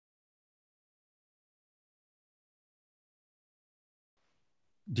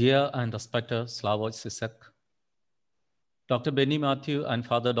Dear and respected Slavoj Zizek, Dr. Benny Matthew and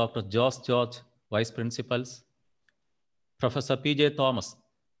Father Dr. George, Vice Principals, Professor P.J. Thomas,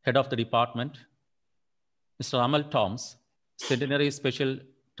 Head of the Department, Mr. Amal Toms, Centenary Special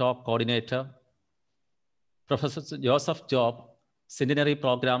Talk Coordinator, Professor Joseph Job, Centenary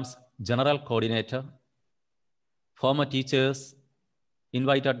Programs General Coordinator, former teachers,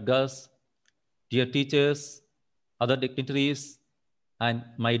 invited guests, dear teachers, other dignitaries, and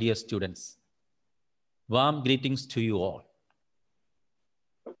my dear students. Warm greetings to you all.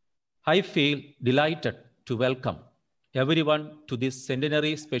 I feel delighted to welcome everyone to this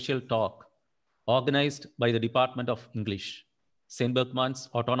centenary special talk organized by the Department of English, St. BERCHMANS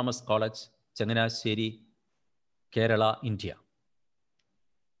Autonomous College, Changanasheri, Kerala, India.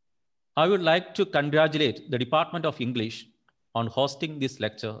 I would like to congratulate the Department of English on hosting this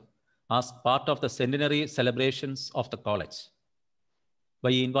lecture as part of the centenary celebrations of the college by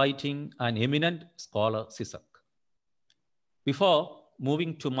inviting an eminent scholar, Zizek. Before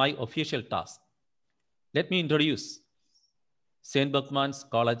moving to my official task, let me introduce St. BERCHMANS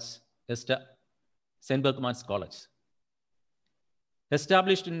College. St. BERCHMANS College.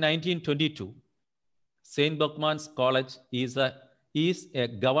 Established in 1922, St. BERCHMANS College is a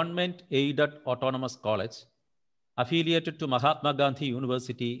government-aided autonomous college affiliated to Mahatma Gandhi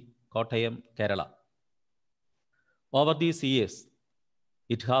University, Kottayam, Kerala. Over these years,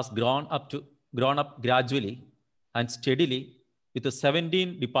 it has grown up gradually and steadily with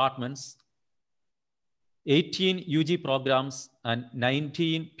 17 departments, 18 UG programs and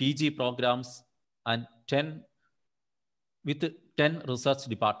 19 PG programs and 10 research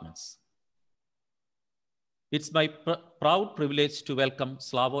departments. It's my proud privilege to welcome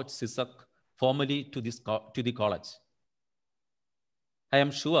Slavoj Zizek formally to the college. I am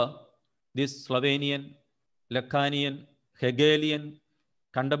sure this Slovenian, Lacanian, Hegelian,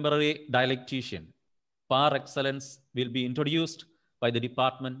 contemporary dialectician par excellence will be introduced by the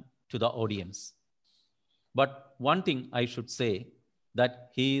department to the audience. But one thing I should say, that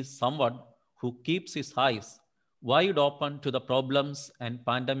he is someone who keeps his eyes wide open to the problems and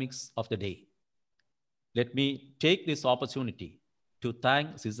pandemics of the day. Let me take this opportunity to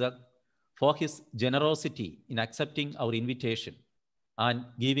thank Zizek for his generosity in accepting our invitation and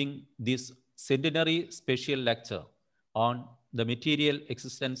giving this centenary special lecture on the material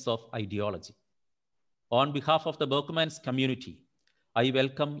existence of ideology. On behalf of the BERCHMANS community, I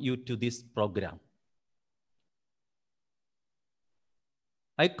welcome you to this program.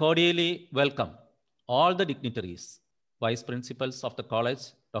 I cordially welcome all the dignitaries, vice principals of the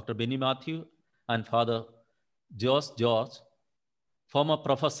college, Dr. Benny Matthew and Father George, former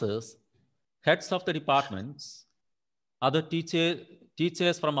professors, heads of the departments, other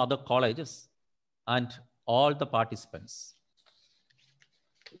teachers from other colleges, and all the participants.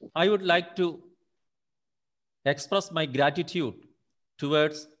 I would like to express my gratitude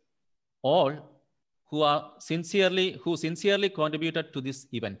towards all who sincerely contributed to this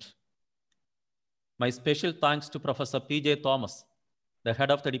event. My special thanks to Professor P.J. Thomas, the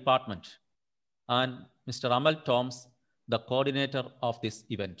head of the department, and Mr. Amal Toms, the coordinator of this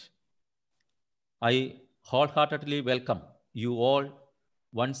event. I wholeheartedly welcome you all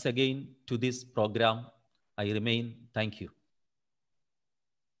once again to this program. I remain, thank you.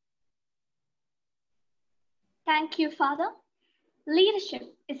 Thank you, Father.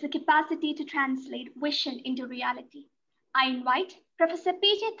 Leadership is the capacity to translate vision into reality. I invite Professor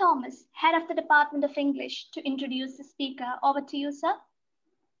P.J. Thomas, Head of the Department of English, to introduce the speaker. Over to you, sir.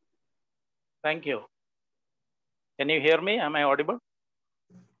 Thank you. Can you hear me? Am I audible?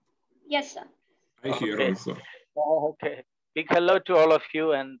 Yes, sir. I hear also. Okay. Big hello to all of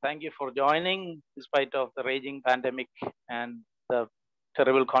you, and thank you for joining despite of the raging pandemic and the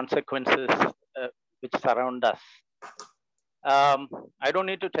terrible consequences which surround us. I don't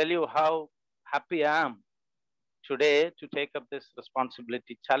need to tell you how happy I am today to take up this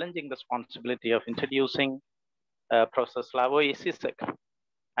responsibility, challenging responsibility of introducing Professor Slavoj Zizek.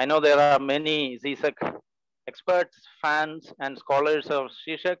 I know there are many Zizek experts, fans, and scholars of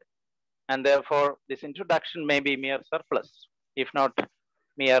Zizek, and therefore this introduction may be mere surplus, if not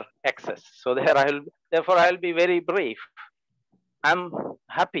mere excess. So therefore I'll be very brief. I'm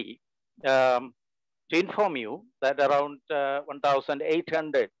happy to inform you that around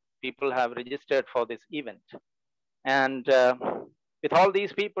 1,800 people have registered for this event. And with all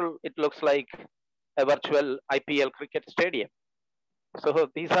these people, it looks like a virtual IPL cricket stadium. So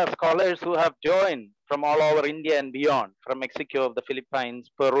these are scholars who have joined from all over India and beyond, from Mexico, the Philippines,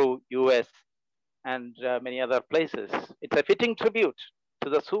 Peru, US, and many other places. It's a fitting tribute to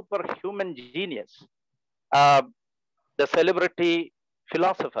the superhuman genius, the celebrity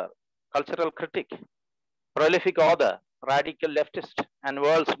philosopher, cultural critic, prolific author, radical leftist, and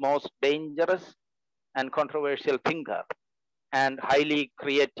world's most dangerous and controversial thinker, and highly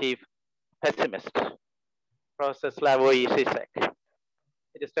creative pessimist, Professor Slavoj Zizek.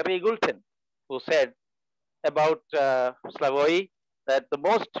 It is Terry Gulton who said about Slavoj that the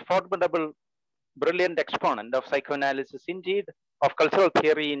most formidable, brilliant exponent of psychoanalysis, indeed of cultural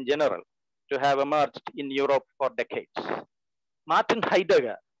theory in general, to have emerged in Europe for decades. Martin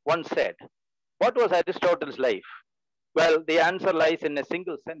Heidegger once said, "What was Aristotle's life?" Well, the answer lies in a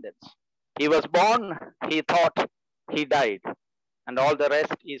single sentence. He was born, he thought, he died, and all the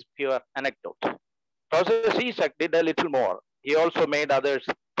rest is pure anecdote. Professor Zizek did a little more. He also made others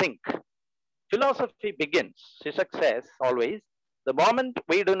think. Philosophy begins, Zizek says always, the moment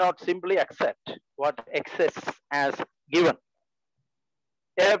we do not simply accept what exists as given.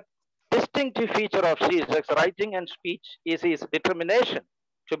 A distinctive feature of Zizek's writing and speech is his determination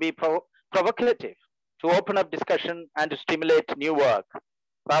to be provocative, to open up discussion and to stimulate new work,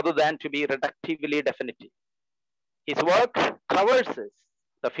 rather than to be reductively definitive. His work traverses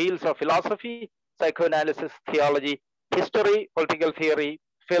the fields of philosophy, psychoanalysis, theology, history, political theory,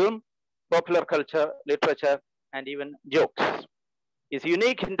 film, popular culture, literature, and even jokes. His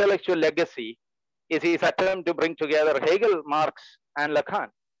unique intellectual legacy is his attempt to bring together Hegel, Marx, and Lacan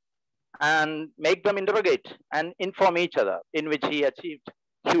and make them interrogate and inform each other, in which he achieved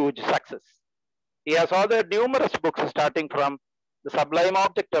huge success. He has authored numerous books starting from The Sublime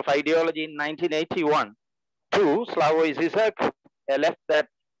Object of Ideology in 1981 to Slavoj Zizek, a left that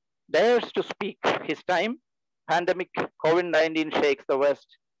dares to speak his time. Pandemic COVID-19 shakes the West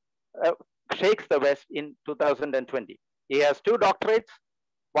in 2020. He has 2 doctorates,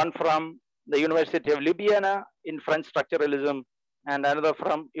 one from the University of Ljubljana in French structuralism and another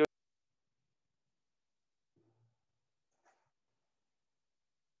from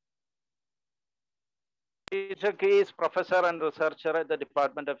Zizek is professor and researcher at the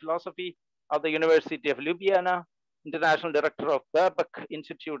Department of Philosophy of the University of Ljubljana, international director of BERCHMANS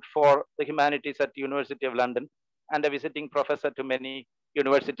Institute for the Humanities at the University of London, and a visiting professor to many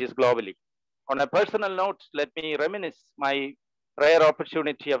universities globally. On a personal note, let me reminisce my rare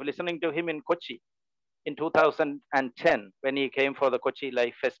opportunity of listening to him in Kochi in 2010 when he came for the Kochi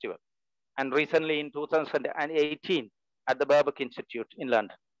Life Festival, and recently in 2018 at the BERCHMANS Institute in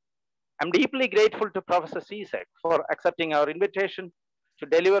London. I'm deeply grateful to Professor Zizek for accepting our invitation to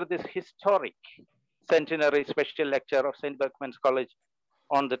deliver this historic centenary special lecture of St. Berchmans College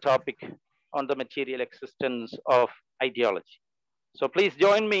on the topic on the material existence of ideology. So please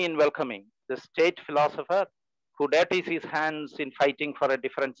join me in welcoming the state philosopher who dirties his hands in fighting for a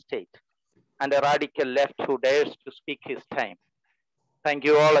different state, and a radical left who dares to speak his time. Thank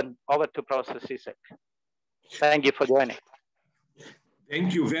you all, and over to Professor Zizek. Thank you for joining.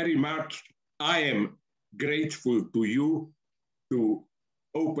 Thank you very much. I am grateful to you to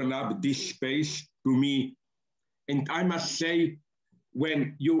open up this space to me. And I must say,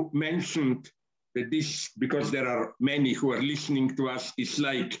 when you mentioned that this, because there are many who are listening to us, is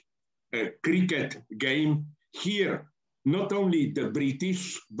like a cricket game. Here, not only the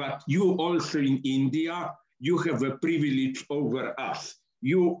British, but you also in India, you have a privilege over us.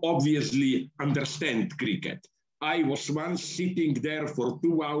 You obviously understand cricket. I was once sitting there for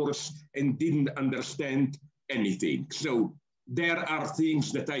 2 hours and didn't understand anything. So there are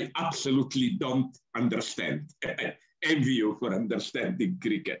things that I absolutely don't understand. I envy you for understanding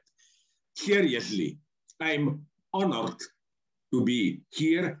cricket. Seriously, I'm honored to be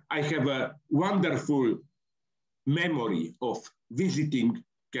here. I have a wonderful memory of visiting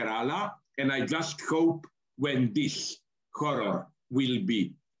Kerala, and I just hope when this horror will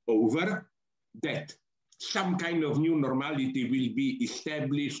be over, that some kind of new normality will be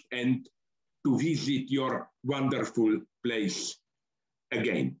established and to visit your wonderful place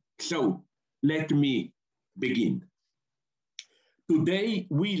again. So let me begin. Today,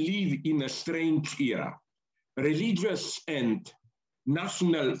 we live in a strange era. Religious and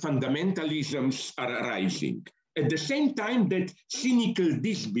national fundamentalisms are rising. At the same time that cynical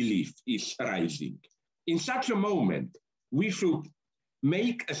disbelief is rising. In such a moment, we should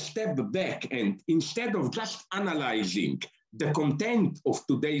make a step back, and instead of just analyzing the content of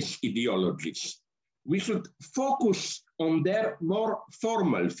today's ideologies, we should focus on their more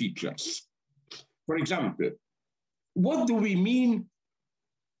formal features. For example, what do we mean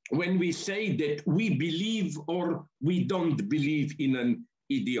when we say that we believe or we don't believe in an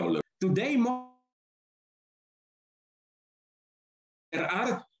ideology? Today, there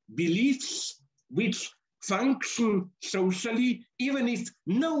are beliefs which function socially, even if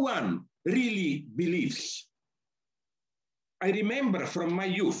no one really believes I remember from my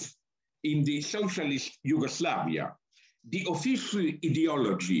youth in the socialist Yugoslavia, the official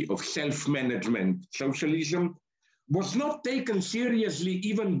ideology of self-management socialism was not taken seriously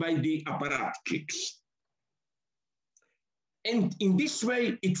even by the apparatchiks. And in this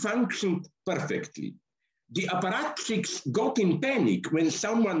way, it functioned perfectly. The apparatchiks got in panic when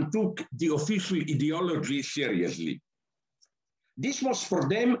someone took the official ideology seriously. This was for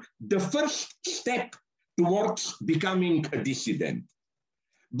them the first step towards becoming a dissident.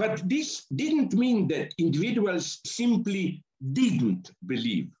 But this didn't mean that individuals simply didn't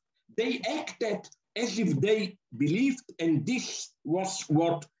believe. They acted as if they believed, and this was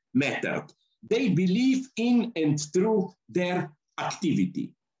what mattered. They believe in and through their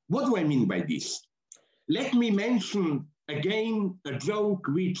activity. What do I mean by this? Let me mention again a joke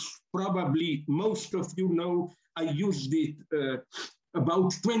which probably most of you know. I used it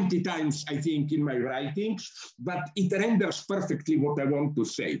about 20 times, I think, in my writings, but it renders perfectly what I want to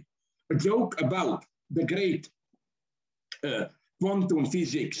say. A joke about the great quantum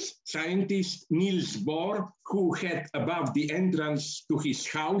physics scientist Niels Bohr, who had above the entrance to his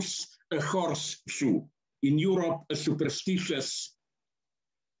house a horseshoe. In Europe, a superstitious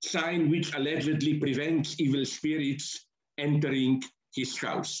sign which allegedly prevents evil spirits entering his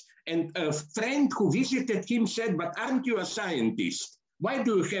house. And a friend who visited him said, "But aren't you a scientist? Why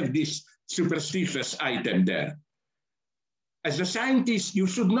do you have this superstitious item there?" As a scientist, you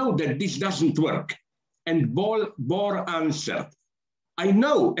should know that this doesn't work. And Bohr answered, "I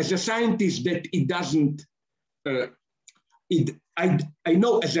know as a scientist that it doesn't, I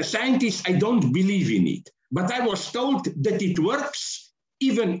know as a scientist, I don't believe in it, but I was told that it works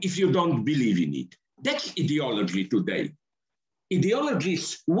even if you don't believe in it." That's ideology today.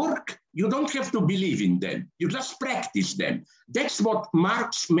 Ideologies work. You don't have to believe in them. You just practice them. That's what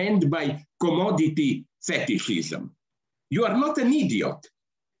Marx meant by commodity fetishism. You are not an idiot.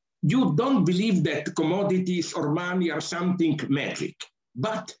 You don't believe that commodities or money are something magic,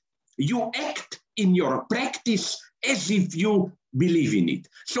 but you act in your practice as if you believe in it.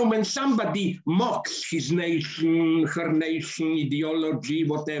 So when somebody mocks his nation, her nation, ideology,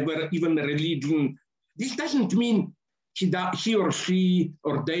 whatever, even religion, this doesn't mean he or she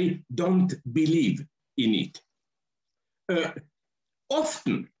or they don't believe in it.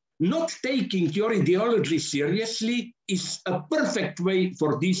 Often, not taking your ideology seriously is a perfect way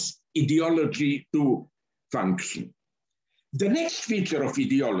for this ideology to function. The next feature of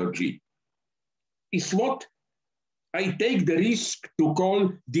ideology is what I take the risk to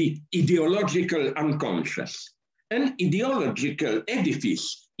call the ideological unconscious. An ideological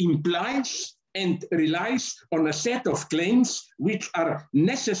edifice implies and relies on a set of claims which are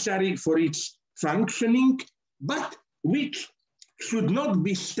necessary for its functioning, but which should not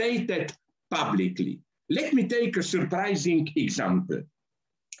be stated publicly. Let me take a surprising example.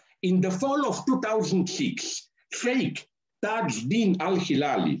 In the fall of 2006, Sheikh Tajuddin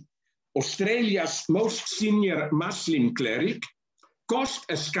Al-Hilali, Australia's most senior Muslim cleric, caused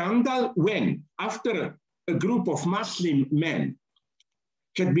a scandal when, after a group of Muslim men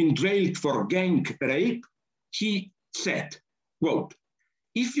had been jailed for gang rape, he said, quote,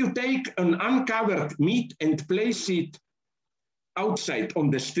 "If you take an uncovered meat and place it outside on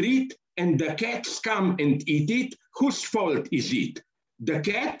the street and the cats come and eat it, whose fault is it? The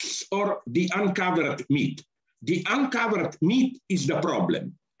cats or the uncovered meat? The uncovered meat is the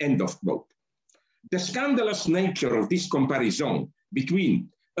problem," end of quote. The scandalous nature of this comparison between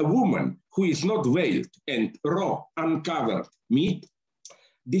a woman who is not veiled and raw uncovered meat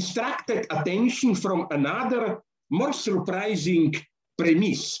distracted attention from another, more surprising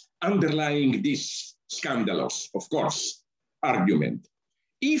premise underlying this scandalous, of course, argument.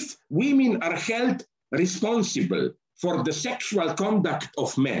 If women are held responsible for the sexual conduct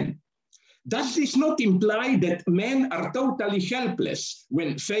of men, does this not imply that men are totally helpless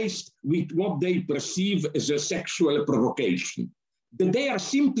when faced with what they perceive as a sexual provocation? That they are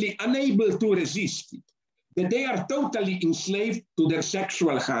simply unable to resist it? That they are totally enslaved to their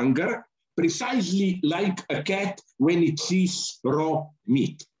sexual hunger, precisely like a cat when it sees raw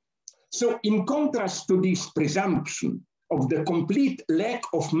meat? So in contrast to this presumption of the complete lack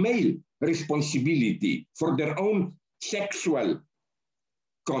of male responsibility for their own sexual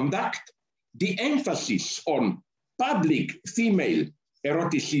conduct, the emphasis on public female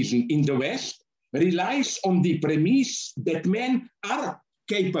eroticism in the West relies on the premise that men are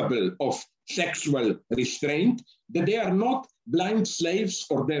capable of sexual restraint, that they are not blind slaves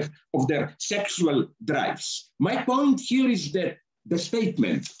of their sexual drives. My point here is that the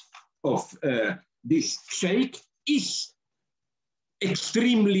statement of this sheikh is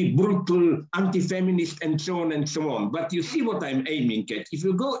extremely brutal, anti-feminist, and so on and so on. But you see what I'm aiming at. If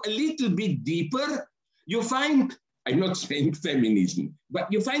you go a little bit deeper, you find, I'm not saying feminism,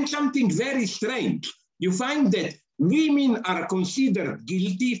 but you find something very strange. You find that women are considered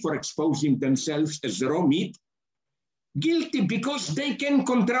guilty for exposing themselves as raw meat, guilty because they can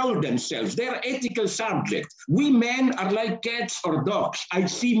control themselves. They're ethical subjects. We men are like cats or dogs. I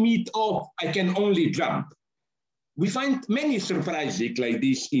see meat, oh, I can only jump. We find many surprises like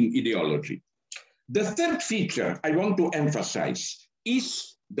this in ideology. The third feature I want to emphasize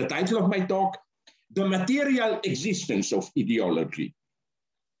is the title of my talk, the material existence of ideology.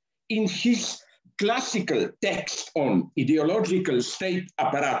 In his classical text on ideological state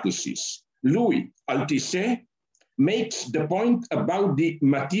apparatuses, Louis Althusser makes the point about the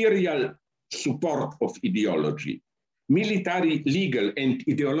material support of ideology, military, legal, and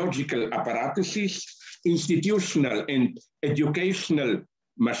ideological apparatuses, institutional and educational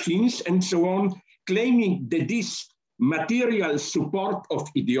machines, and so on, claiming that this material support of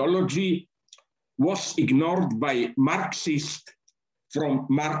ideology was ignored by Marxists from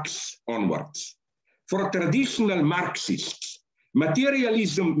Marx onwards. For traditional Marxists,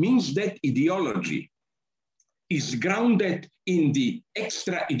 materialism means that ideology is grounded in the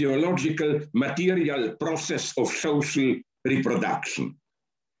extra-ideological material process of social reproduction.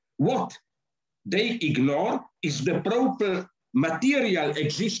 What they ignore is the proper material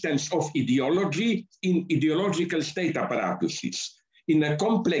existence of ideology in ideological state apparatuses, in a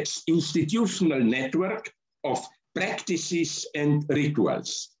complex institutional network of practices and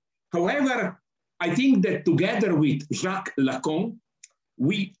rituals. However, I think that together with Jacques Lacan,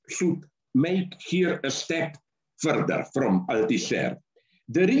 we should make here a step further from Althusser.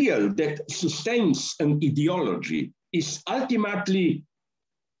 The real that sustains an ideology is ultimately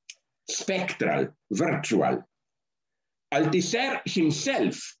spectral, virtual. Althusser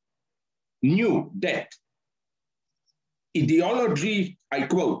himself knew that ideology, I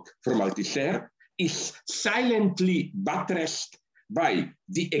quote from Althusser, is silently buttressed by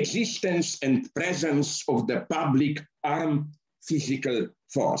the existence and presence of the public armed physical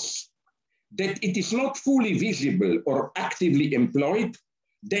force, that it is not fully visible or actively employed,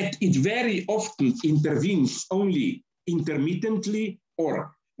 that it very often intervenes only intermittently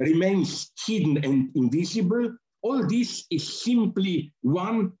or remains hidden and invisible. All this is simply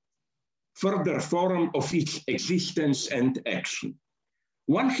one further form of its existence and action.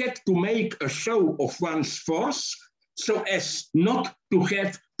 One had to make a show of one's force so as not to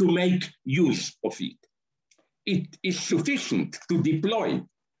have to make use of it. It is sufficient to deploy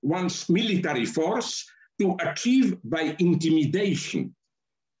one's military force to achieve by intimidation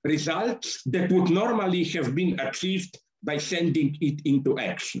results that would normally have been achieved by sending it into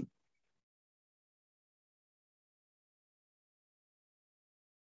action.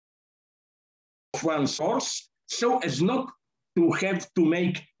 Of one's force so as not to have to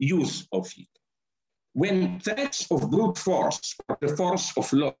make use of it. When threats of brute force or the force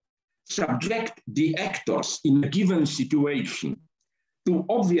of law subject the actors in a given situation to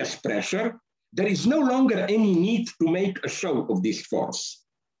obvious pressure, there is no longer any need to make a show of this force.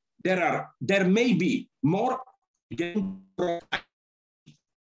 There may be more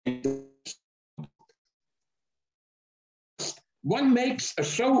one makes a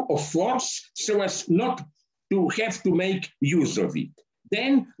show of force so as not to have to make use of it.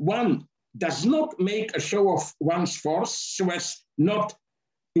 Then one does not make a show of one's force so as not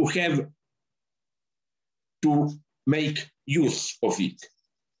to have to make use of it.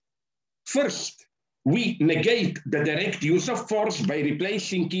 First, we negate the direct use of force by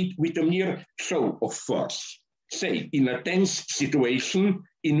replacing it with a mere show of force. Say, in a tense situation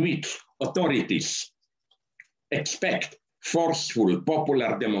in which authorities expect forceful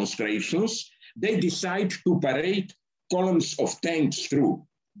popular demonstrations, they decide to parade columns of tanks through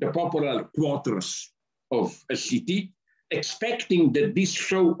the popular quarters of a city, expecting that this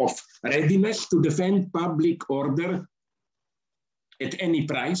show of readiness to defend public order at any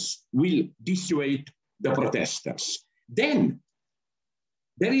price will dissuade the protesters. Then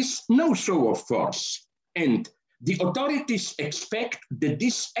there is no show of force, and the authorities expect that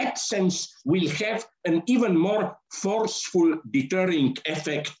this absence will have an even more forceful deterring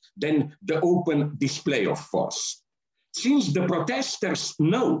effect than the open display of force. Since the protesters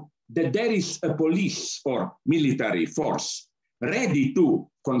know that there is a police or military force ready to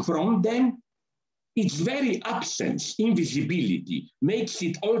confront them, its very absence, invisibility, makes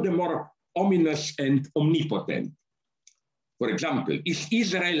it all the more ominous and omnipotent. For example, is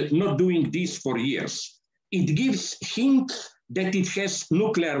Israel not doing this for years? It gives hints that it has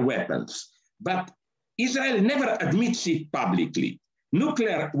nuclear weapons, but Israel never admits it publicly.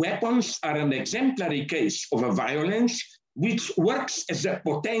 Nuclear weapons are an exemplary case of a violence which works as a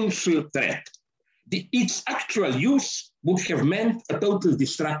potential threat. Its actual use would have meant a total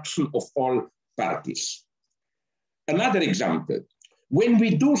destruction of all parties. Another example, when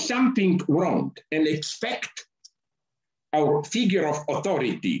we do something wrong and expect our figure of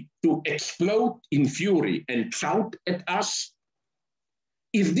authority to explode in fury and shout at us,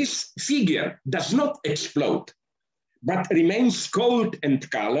 if this figure does not explode, but remains cold and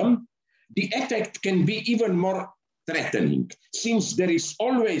calm, the effect can be even more threatening, since there is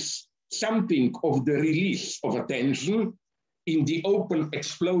always something of the release of attention in the open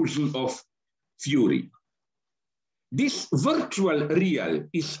explosion of fury. This virtual real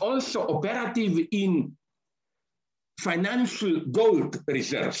is also operative in financial gold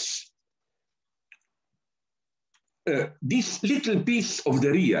reserves. This little piece of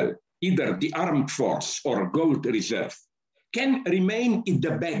the real, either the armed force or gold reserve, can remain in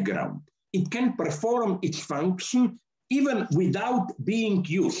the background. It can perform its function even without being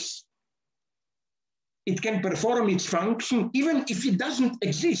used. It can perform its function even if it doesn't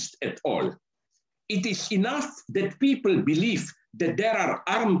exist at all. It is enough that people believe that there are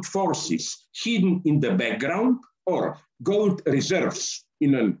armed forces hidden in the background or gold reserves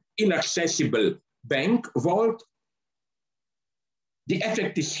in an inaccessible bank vault. The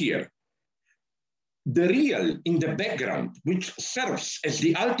effect is here. The real in the background, which serves as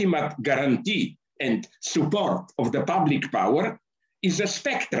the ultimate guarantee and support of the public power, is a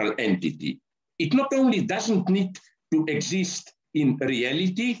spectral entity. It not only doesn't need to exist in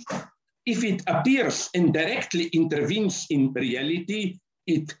reality, if it appears and directly intervenes in reality,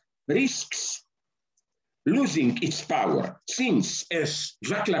 it risks losing its power, since, as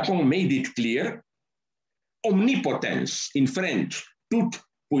Jacques Lacan made it clear, omnipotence, in French, toute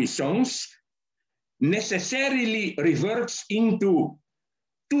puissance, necessarily reverts into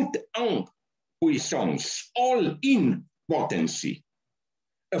toute en puissance, all in potency.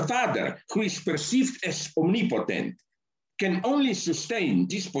 A father who is perceived as omnipotent can only sustain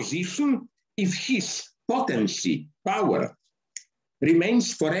this position if his potency, power,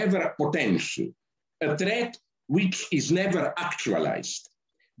 remains forever potential, a threat which is never actualized.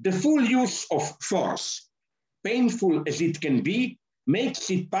 The full use of force, painful as it can be, makes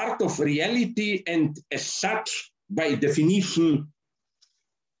it part of reality and as such, by definition,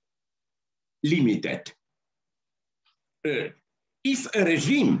 limited. If a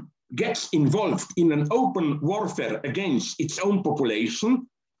regime gets involved in an open warfare against its own population,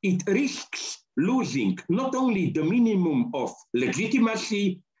 it risks losing not only the minimum of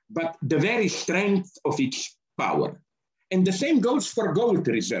legitimacy, but the very strength of its power. And the same goes for gold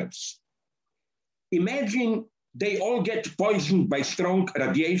reserves. Imagine they all get poisoned by strong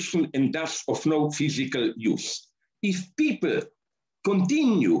radiation and thus of no physical use. If people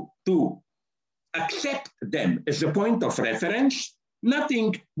continue to accept them as a point of reference,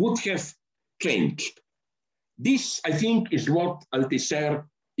 nothing would have changed. This, I think, is what Althusser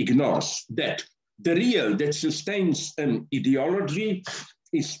ignores, that the real that sustains an ideology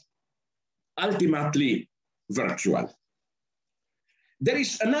is ultimately virtual. There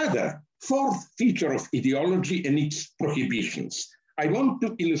is another fourth feature of ideology and its prohibitions. I want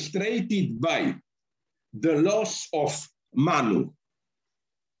to illustrate it by the laws of Manu.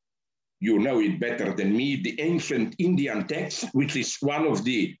 You know it better than me, the ancient Indian text, which is one of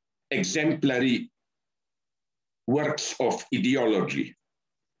the exemplary works of ideology,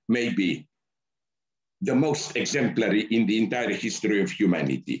 maybe the most exemplary in the entire history of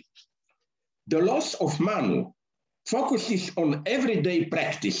humanity. The laws of Manu focuses on everyday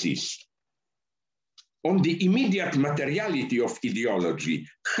practices, on the immediate materiality of ideology,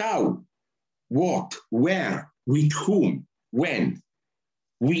 how, what, where, with whom, when.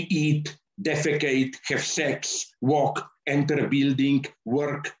 We eat, defecate, have sex, walk, enter a building,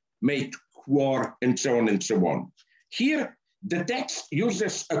 work, make war, and so on and so on. Here, the text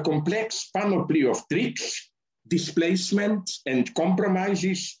uses a complex panoply of tricks, displacements, and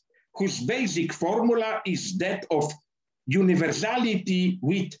compromises, whose basic formula is that of universality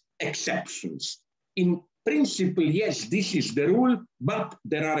with exceptions. In principle, yes, this is the rule, but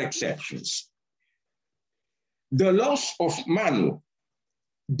there are exceptions. The laws of Manu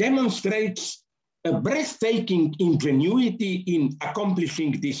demonstrates a breathtaking ingenuity in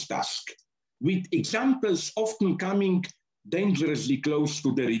accomplishing this task, with examples often coming dangerously close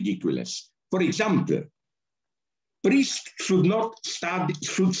to the ridiculous. For example, priests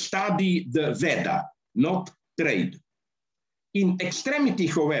should study the Veda, not trade. In extremity,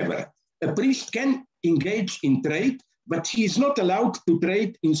 however, a priest can engage in trade, but he is not allowed to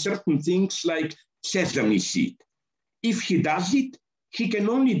trade in certain things like sesame seed. If he does it, he can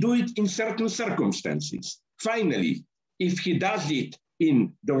only do it in certain circumstances. Finally, if he does it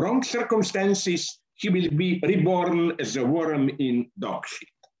in the wrong circumstances, he will be reborn as a worm in dog shit.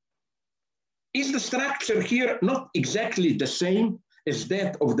 Is the structure here not exactly the same as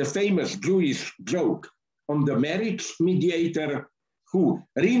that of the famous Jewish joke on the marriage mediator who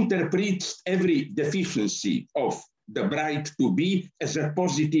reinterprets every deficiency of the bride-to-be as a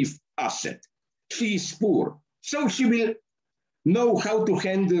positive asset? She is poor, so she will know how to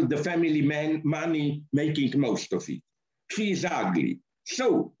handle the family money, making most of it. She is ugly,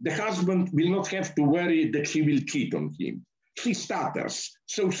 so the husband will not have to worry that she will cheat on him. She stutters,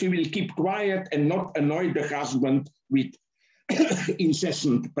 so she will keep quiet and not annoy the husband with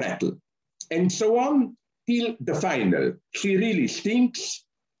incessant prattle. And so on till the final. She really stinks.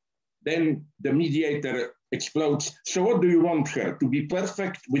 Then the mediator explodes. So what do you want her? To be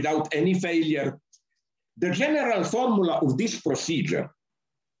perfect without any failure? The general formula of this procedure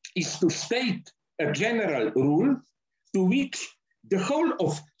is to state a general rule to which the whole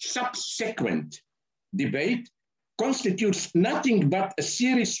of subsequent debate constitutes nothing but a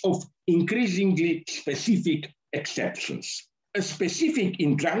series of increasingly specific exceptions. A specific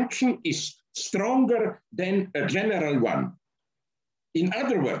injunction is stronger than a general one. In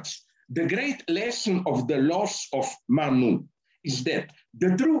other words, the great lesson of the laws of Manu is that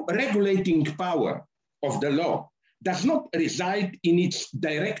the true regulating power of the law does not reside in its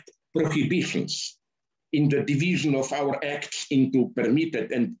direct prohibitions, in the division of our acts into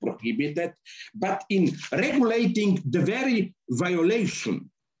permitted and prohibited, but in regulating the very violation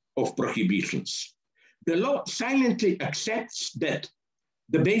of prohibitions. The law silently accepts that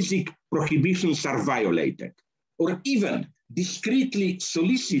the basic prohibitions are violated, or even discreetly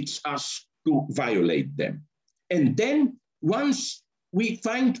solicits us to violate them. And then, once we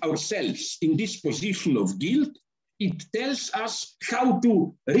find ourselves in this position of guilt, it tells us how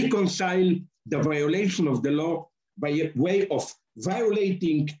to reconcile the violation of the law by way of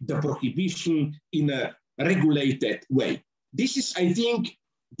violating the prohibition in a regulated way. This is, I think,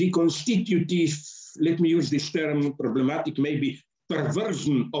 the constitutive, let me use this term, problematic, maybe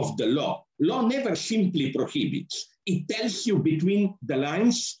perversion of the law. Law never simply prohibits. It tells you between the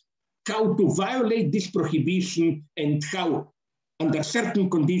lines how to violate this prohibition and how, under certain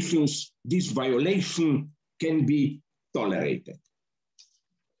conditions, this violation can be tolerated.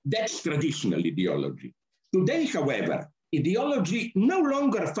 That's traditional ideology. Today, however, ideology no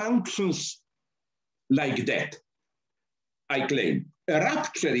longer functions like that, I claim. A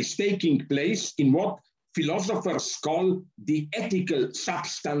rupture is taking place in what philosophers call the ethical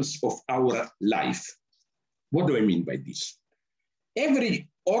substance of our life. What do I mean by this? Every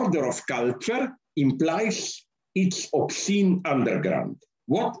order of culture implies its obscene underground,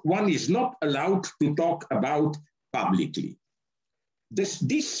 what one is not allowed to talk about publicly.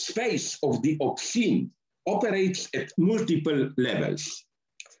 This space of the obscene operates at multiple levels,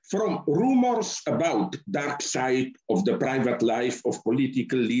 from rumors about dark side of the private life of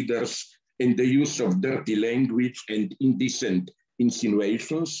political leaders and the use of dirty language and indecent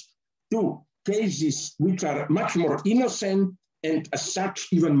insinuations, to cases which are much more innocent and as such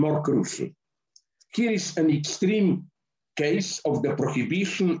even more crucial. Here is an extreme case of the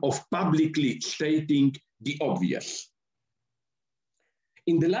prohibition of publicly stating the obvious.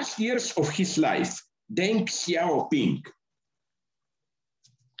 In the last years of his life, Deng Xiaoping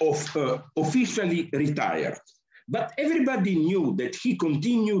officially retired, but everybody knew that he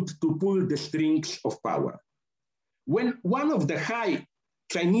continued to pull the strings of power. When one of the high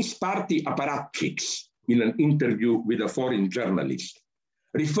Chinese party apparatchiks in an interview with a foreign journalist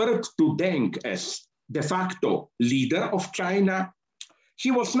referred to Deng as de facto leader of China,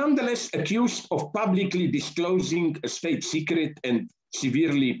 he was nonetheless accused of publicly disclosing a state secret and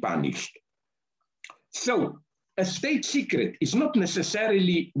severely punished. So, a state secret is not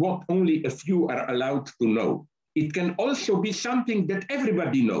necessarily what only a few are allowed to know. It can also be something that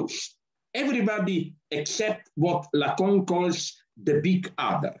everybody knows. Everybody except what Lacan calls the big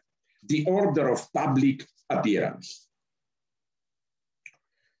other, the order of public appearance.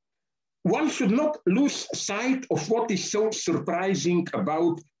 One should not lose sight of what is so surprising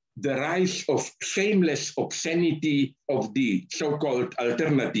about the rise of shameless obscenity of the so-called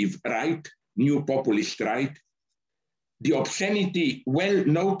alternative right, new populist right, the obscenity well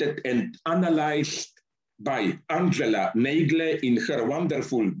noted and analyzed by Angela Nagle in her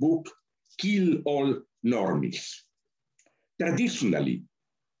wonderful book, Kill All Normies. Traditionally,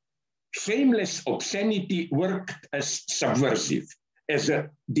 shameless obscenity worked as subversive, as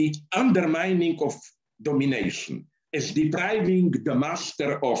the undermining of domination, as depriving the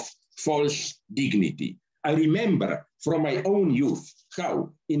master of false dignity. I remember from my own youth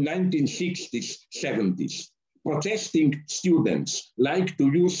how in 1960s, 70s, protesting students like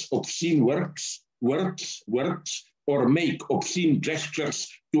to use obscene words, or make obscene gestures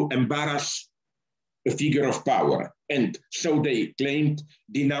to embarrass a figure of power. And so they claimed,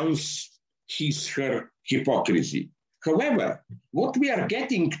 denounce her hypocrisy. However, what we are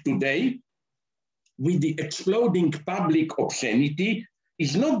getting today with the exploding public obscenity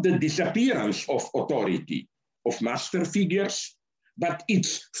is not the disappearance of authority of master figures, but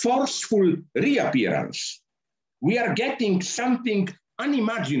its forceful reappearance. We are getting something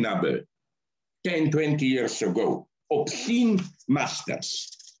unimaginable 10, 20 years ago, obscene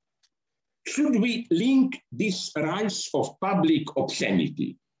masters. Should we link this rise of public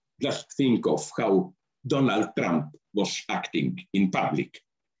obscenity? Just think of how Donald Trump was acting in public,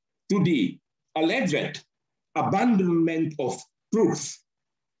 to the alleged abandonment of truth.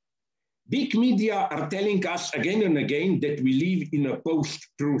 Big media are telling us again and again that we live in a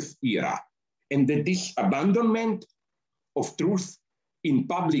post-truth era, and that this abandonment of truth in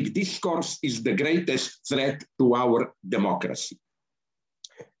public discourse is the greatest threat to our democracy.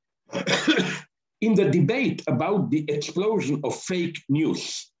 In the debate about the explosion of fake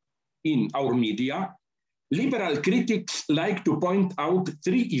news in our media, liberal critics like to point out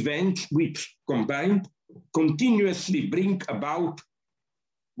three events which combined continuously bring about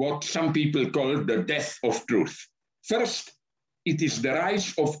what some people call the death of truth. First, it is the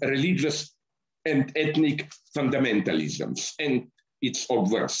rise of religious and ethnic fundamentalisms and its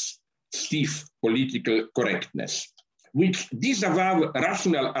obverse, stiff political correctness, which disavow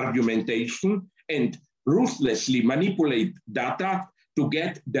rational argumentation and ruthlessly manipulate data to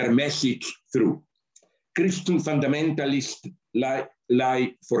get their message through. Christian fundamentalists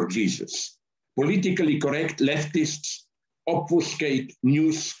lie for Jesus. Politically correct leftists obfuscate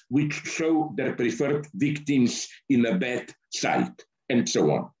news which show their preferred victims in a bad sight, and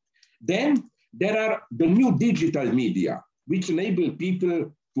so on. Then there are the new digital media, which enable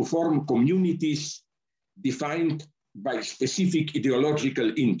people to form communities defined by specific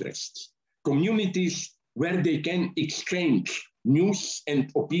ideological interests, communities where they can exchange news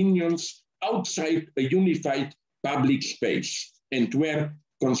and opinions outside a unified public space, and where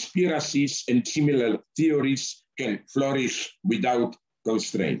conspiracies and similar theories can flourish without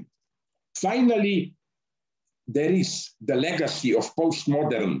constraint. Finally, there is the legacy of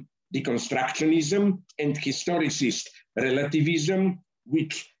postmodern deconstructionism and historicist relativism,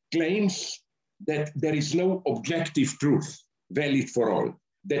 which claims that there is no objective truth valid for all,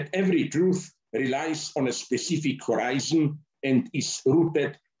 that every truth relies on a specific horizon and is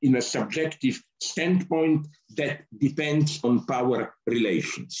rooted in a subjective standpoint that depends on power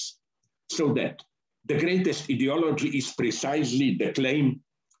relations. So that the greatest ideology is precisely the claim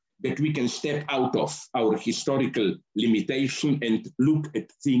that we can step out of our historical limitation and look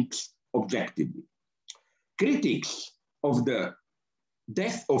at things objectively. Critics of the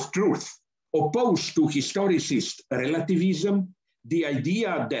death of truth oppose to historicist relativism the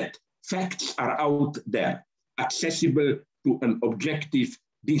idea that facts are out there, accessible to an objective,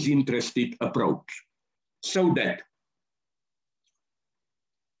 disinterested approach, so that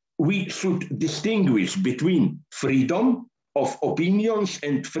we should distinguish between freedom of opinions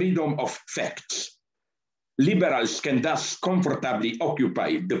and freedom of facts. Liberals can thus comfortably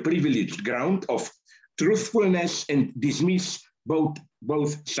occupy the privileged ground of truthfulness and dismiss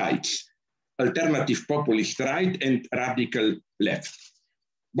both sides, alternative populist right and radical left.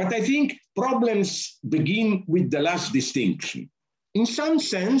 But I think problems begin with the last distinction. In some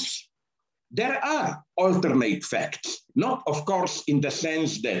sense, there are alternate facts, not of course in the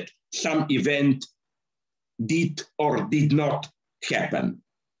sense that some event did or did not happen.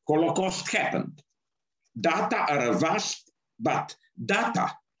 Holocaust happened. Data are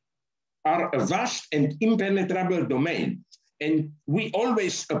vast and impenetrable domain. And we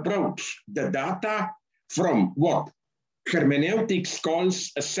always approach the data from what hermeneutics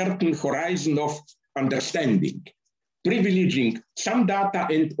calls a certain horizon of understanding, privileging some data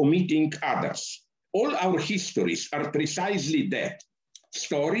and omitting others. All our histories are precisely that,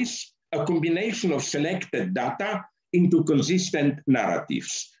 stories, a combination of selected data into consistent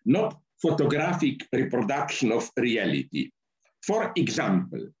narratives, not photographic reproduction of reality. For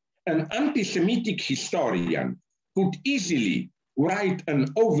example, an anti-Semitic historian could easily write an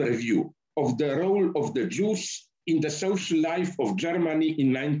overview of the role of the Jews in the social life of Germany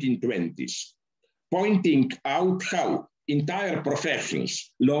in 1920s, pointing out how entire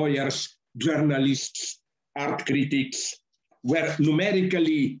professions, lawyers, journalists, art critics, were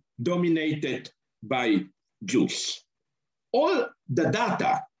numerically dominated by Jews. All the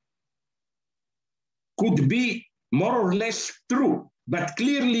data could be more or less true, but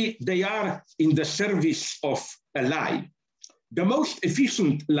clearly they are in the service of a lie. The most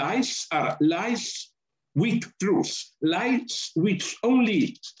efficient lies are lies with truth, lies which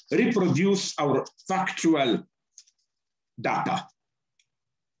only reproduce our factual data.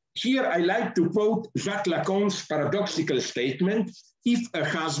 Here I like to quote Jacques Lacan's paradoxical statement: if a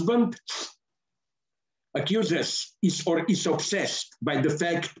husband accuses or is obsessed by the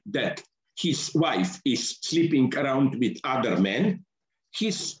fact that his wife is sleeping around with other men,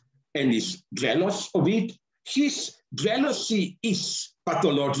 and is jealous of it, his jealousy is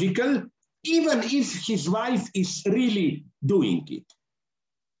pathological, even if his wife is really doing it.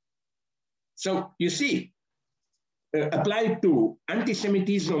 So you see, applied to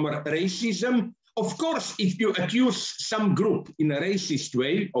anti-Semitism or racism, of course, if you accuse some group in a racist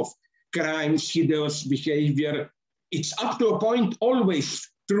way of crimes, hideous behavior, it's up to a point always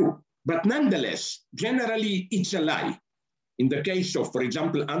true. But nonetheless, generally, it's a lie. In the case of, for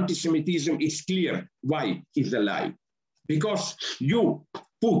example, anti-Semitism, it's clear why it's a lie. Because you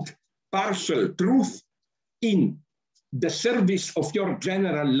put partial truth in the service of your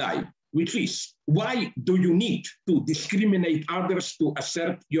general lie, which is, why do you need to discriminate others to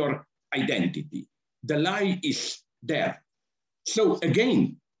assert your identity? The lie is there. So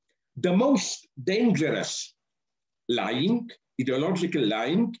again, the most dangerous lying, ideological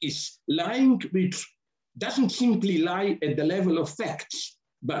lying, is lying which doesn't simply lie at the level of facts,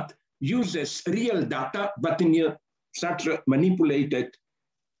 but uses real data, but in such a manipulated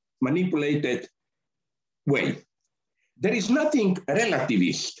way. There is nothing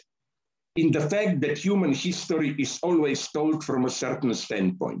relativist in the fact that human history is always told from a certain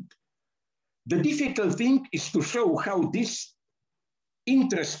standpoint. The difficult thing is to show how these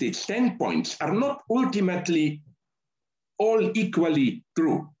interested standpoints are not ultimately all equally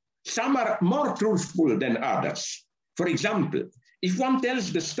true. Some are more truthful than others. For example, if one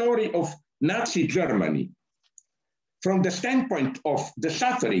tells the story of Nazi Germany from the standpoint of the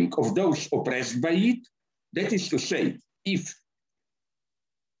suffering of those oppressed by it, that is to say, if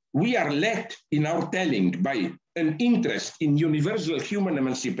we are led in our telling by an interest in universal human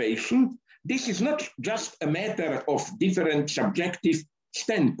emancipation, this is not just a matter of different subjective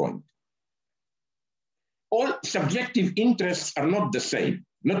standpoint. All subjective interests are not the same,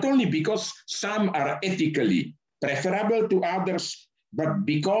 not only because some are ethically preferable to others, but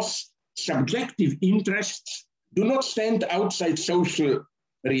because subjective interests do not stand outside social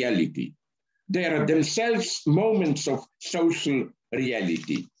reality. They are themselves moments of social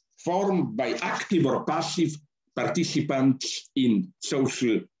reality, formed by active or passive participants in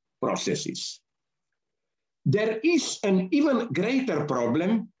social processes. There is an even greater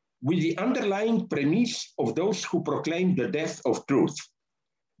problem with the underlying premise of those who proclaim the death of truth.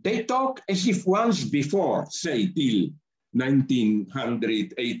 They talk as if once before, say till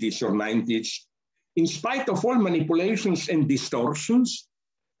 1980s or 90s, in spite of all manipulations and distortions,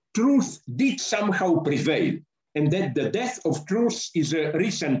 truth did somehow prevail, and that the death of truth is a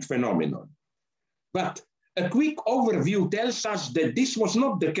recent phenomenon. But a quick overview tells us that this was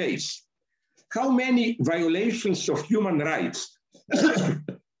not the case. How many violations of human rights,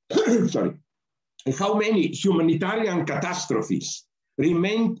 sorry, how many humanitarian catastrophes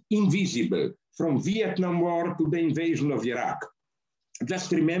remained invisible from Vietnam War to the invasion of Iraq?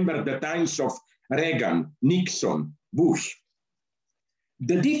 Just remember the times of Reagan, Nixon, Bush.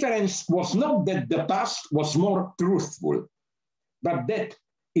 The difference was not that the past was more truthful, but that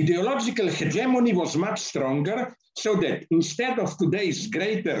ideological hegemony was much stronger, so that instead of today's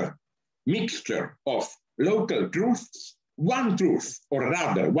greater mixture of local truths, one truth, or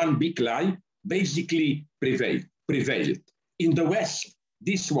rather one big lie, basically prevailed. In the West,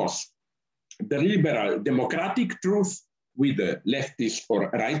 this was the liberal democratic truth with a leftist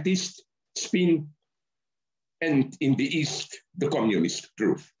or rightist spin, and in the East, the communist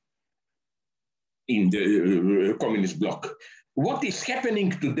truth in the communist bloc. What is happening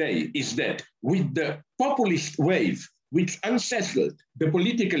today is that with the populist wave, which unsettled the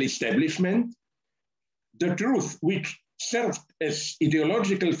political establishment, the truth which served as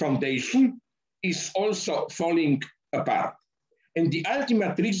ideological foundation is also falling apart. And the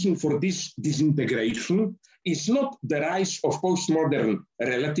ultimate reason for this disintegration is not the rise of postmodern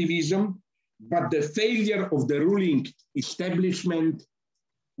relativism, but the failure of the ruling establishment,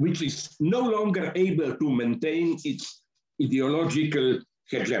 which is no longer able to maintain its ideological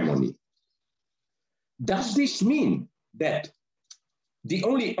hegemony. Does this mean that the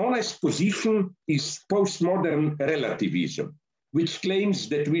only honest position is postmodern relativism, which claims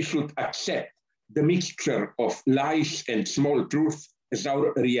that we should accept the mixture of lies and small truth as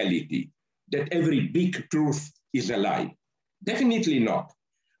our reality? that every big truth is a lie. Definitely not.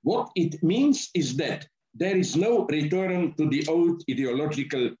 What it means is that there is no return to the old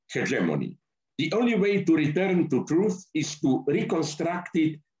ideological hegemony. The only way to return to truth is to reconstruct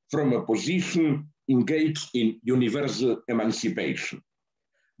it from a position engaged in universal emancipation.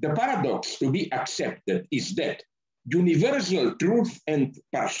 The paradox to be accepted is that universal truth and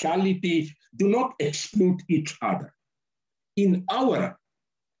partiality do not exclude each other. In our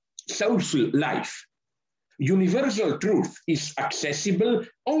social life, universal truth is accessible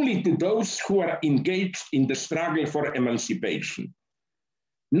only to those who are engaged in the struggle for emancipation,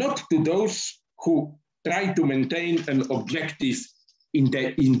 not to those who try to maintain an objective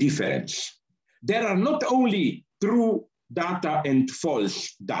indifference. There are not only true data and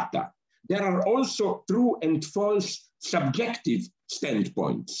false data, there are also true and false subjective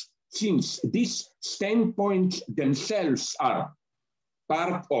standpoints, since these standpoints themselves are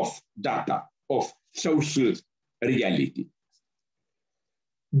part of data, of social reality.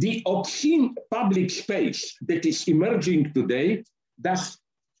 The obscene public space that is emerging today thus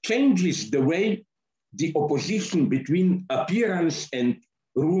changes the way the opposition between appearance and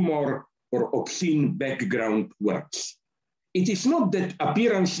rumor or obscene background works. It is not that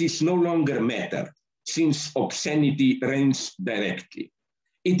appearances no longer matter, since obscenity reigns directly.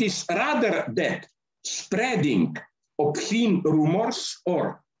 It is rather that spreading obscene rumors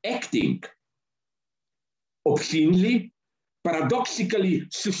or acting obscenely paradoxically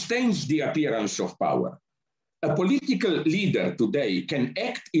sustains the appearance of power. A political leader today can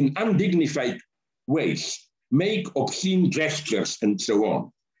act in undignified ways, make obscene gestures, and so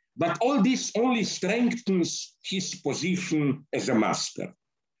on. But all this only strengthens his position as a master.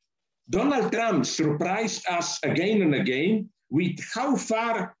 Donald Trump surprised us again and again with how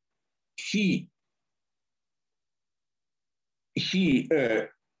far he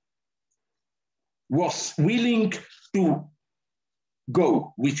was willing to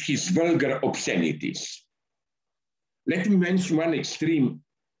go with his vulgar obscenities. Let me mention one extreme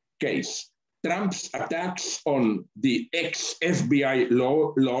case. Trump's attacks on the ex-FBI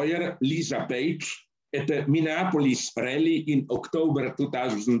lawyer Lisa Page at a Minneapolis rally in October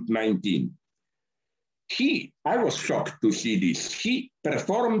 2019. I was shocked to see this. He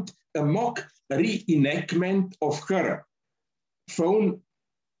performed a mock reenactment of her phone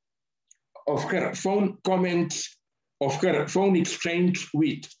comments, of her phone exchange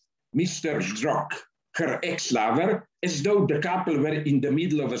with Mr. Strzok, her ex-lover, as though the couple were in the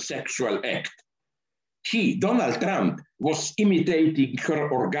middle of a sexual act. Donald Trump, was imitating her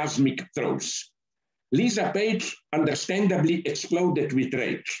orgasmic throes. Lisa Page understandably exploded with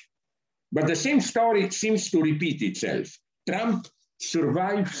rage. But the same story seems to repeat itself. Trump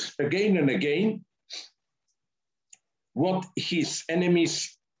survives again and again what his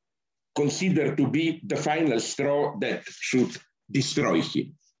enemies consider to be the final straw that should destroy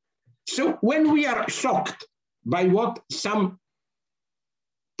him. So when we are shocked by what some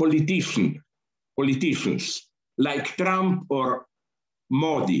politicians like Trump or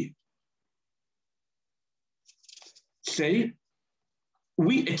Modi say,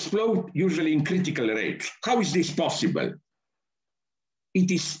 we explode usually in critical rage. How is this possible? It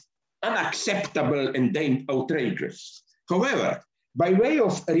is unacceptable and then outrageous. However, by way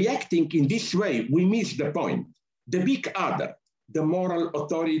of reacting in this way, we miss the point. The big other, the moral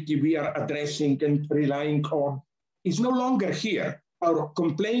authority we are addressing and relying on, is no longer here. Our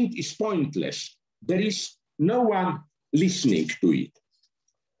complaint is pointless. There is no one listening to it.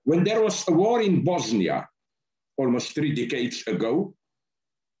 When there was a war in Bosnia, almost 3 decades ago,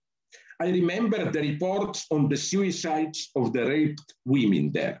 I remember the reports on the suicides of the raped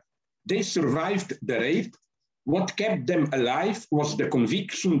women there. They survived the rape. What kept them alive was the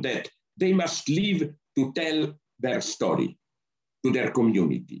conviction that they must live to tell their story to their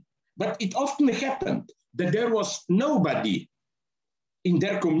community. But it often happened that there was nobody in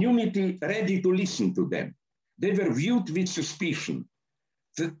their community ready to listen to them. They were viewed with suspicion,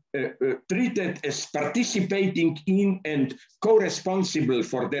 treated as participating in and co-responsible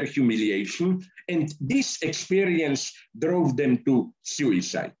for their humiliation, and this experience drove them to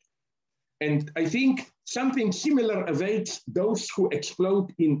suicide. And I think something similar awaits those who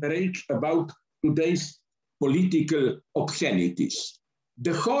explode in rage about today's political obscenities.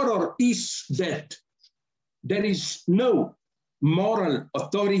 The horror is that there is no moral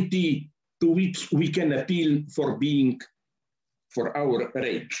authority to which we can appeal for our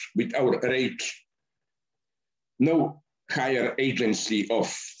rage, with our rage, no higher agency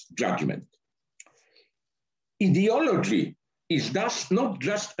of judgment. Ideology is thus not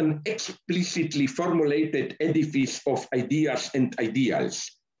just an explicitly formulated edifice of ideas and ideals.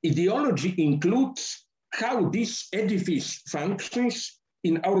 Ideology includes how this edifice functions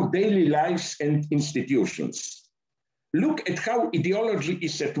in our daily lives and institutions. Look at how ideology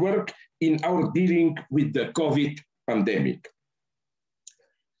is at work in our dealing with the COVID pandemic.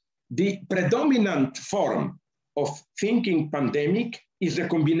 The predominant form of thinking pandemic is a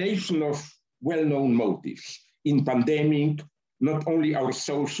combination of well-known motives. In pandemic, not only our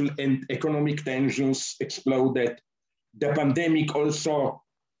social and economic tensions exploded, the pandemic also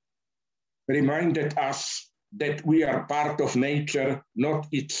reminded us that we are part of nature, not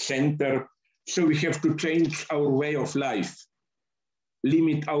its center. So we have to change our way of life,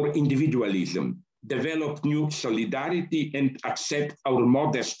 limit our individualism, develop new solidarity, and accept our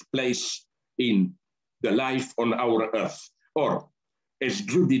modest place in the life on our earth. Or, as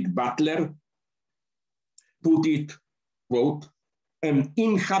Judith Butler put it, quote, an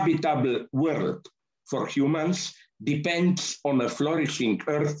inhabitable world for humans depends on a flourishing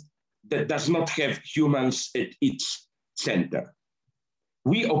earth that does not have humans at its center.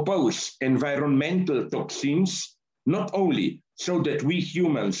 We oppose environmental toxins not only so that we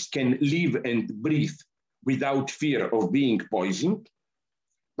humans can live and breathe without fear of being poisoned,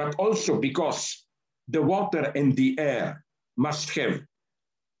 but also because the water and the air must have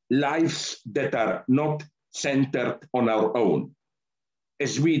lives that are not centered on our own.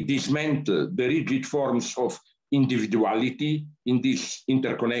 As we dismantle the rigid forms of individuality in these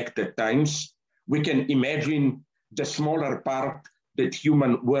interconnected times, we can imagine the smaller part that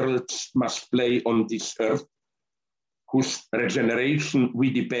human worlds must play on this earth, whose regeneration we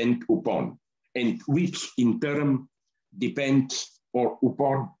depend upon, and which in turn depends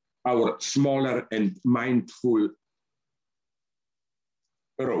upon our smaller and mindful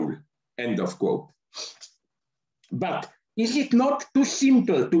role, end of quote. But is it not too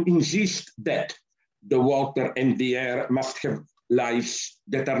simple to insist that the water and the air must have lives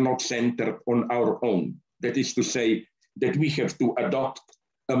that are not centered on our own? That is to say, that we have to adopt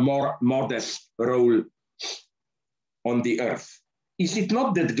a more modest role on the earth. Is it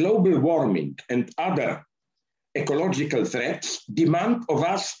not that global warming and other ecological threats demand of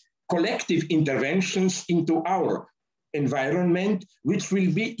us collective interventions into our environment, which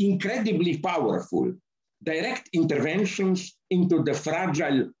will be incredibly powerful, direct interventions into the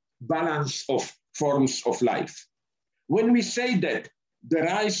fragile balance of forms of life? When we say that the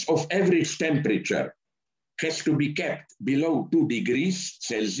rise of average temperature has to be kept below 2 degrees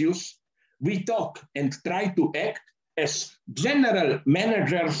Celsius, we talk and try to act as general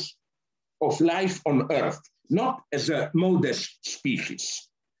managers of life on Earth, not as a modest species.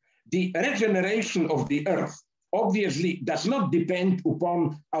 The regeneration of the Earth obviously does not depend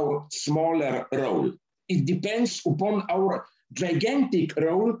upon our smaller role. It depends upon our gigantic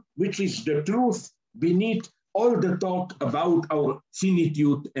role, which is the truth beneath all the talk about our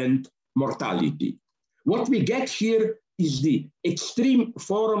finitude and mortality. What we get here is the extreme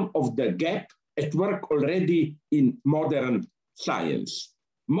form of the gap at work already in modern science.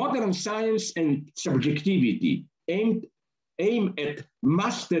 Modern science and subjectivity aim at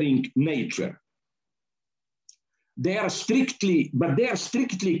mastering nature. They are strictly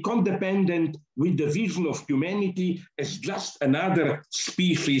codependent with the vision of humanity as just another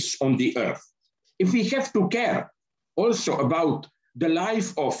species on the earth. If we have to care also about the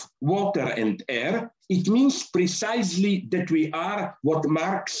life of water and air, it means precisely that we are what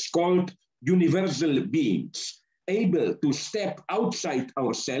Marx called universal beings, able to step outside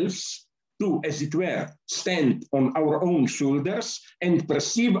ourselves to, as it were, stand on our own shoulders and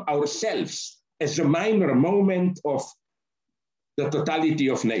perceive ourselves as a minor moment of the totality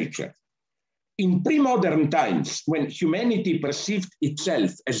of nature. In pre-modern times, when humanity perceived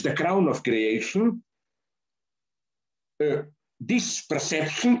itself as the crown of creation, this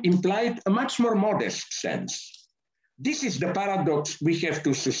perception implied a much more modest sense. This is the paradox we have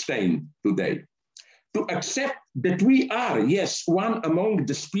to sustain today. To accept that we are, yes, one among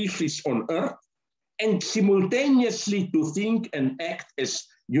the species on Earth, and simultaneously to think and act as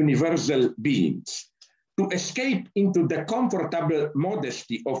universal beings. To escape into the comfortable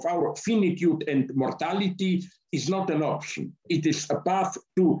modesty of our finitude and mortality is not an option. It is a path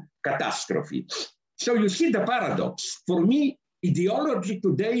to catastrophe. So you see the paradox. For me, ideology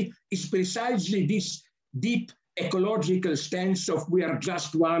today is precisely this deep ecological stance of we are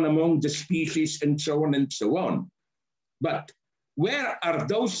just one among the species and so on and so on. But where are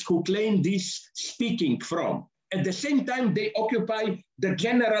those who claim this speaking from? At the same time, they occupy the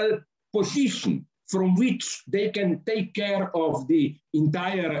general position from which they can take care of the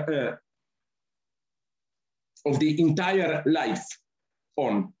entire life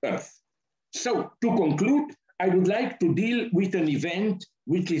on Earth. So to conclude, I would like to deal with an event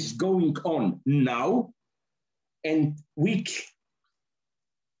which is going on now and which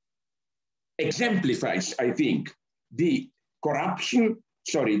exemplifies, I think, the collapse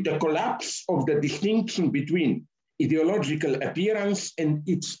of the distinction between ideological appearance and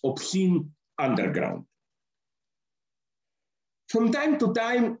its obscene underground. From time to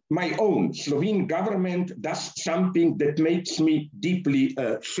time, my own Slovene government does something that makes me deeply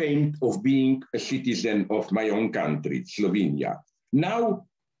ashamed of being a citizen of my own country, Slovenia. Now,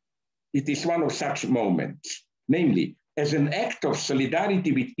 it is one of such moments. Namely, as an act of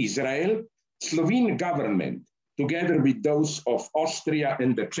solidarity with Israel, Slovene government, together with those of Austria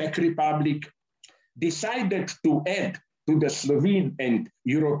and the Czech Republic, decided to add to the Slovene and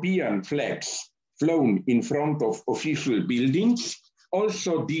European flags flown in front of official buildings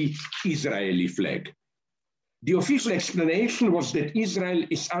also the Israeli flag. The official explanation was that Israel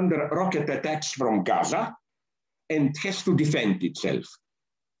is under rocket attacks from Gaza and has to defend itself.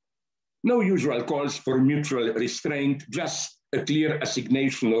 No usual calls for mutual restraint, just a clear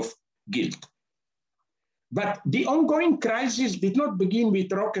assignation of guilt. But the ongoing crisis did not begin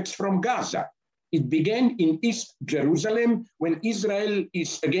with rockets from Gaza. It began in East Jerusalem when Israel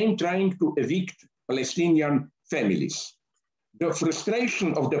is again trying to evict Palestinian families. The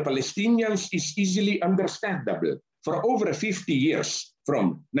frustration of the Palestinians is easily understandable. For over 50 years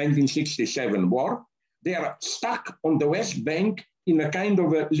from 1967 war, they are stuck on the West Bank in a kind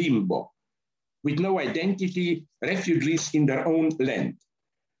of a limbo, with no identity, refugees in their own land.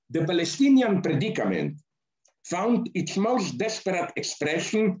 The Palestinian predicament found its most desperate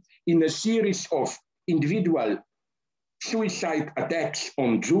expression in a series of individual suicide attacks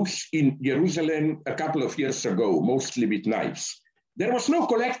on Jews in Jerusalem a couple of years ago, mostly with knives. There was no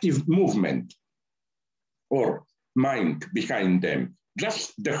collective movement or mind behind them,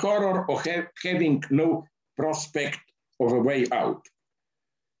 just the horror of having no prospect of a way out.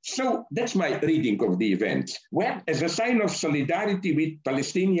 So that's my reading of the events, where as a sign of solidarity with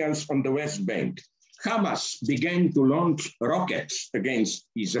Palestinians on the West Bank, Hamas began to launch rockets against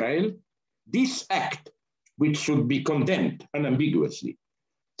Israel. This act, which should be condemned unambiguously,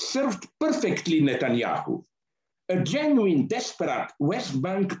 served perfectly Netanyahu. A genuine, desperate West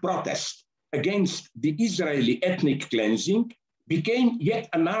Bank protest against the Israeli ethnic cleansing became yet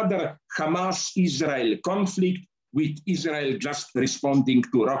another Hamas-Israel conflict, with Israel just responding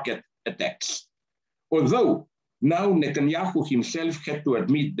to rocket attacks. Although now Netanyahu himself had to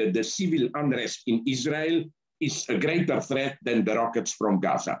admit that the civil unrest in Israel is a greater threat than the rockets from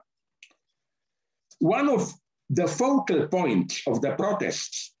Gaza. One of the focal points of the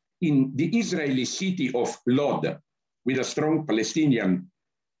protests in the Israeli city of Lod, with a strong Palestinian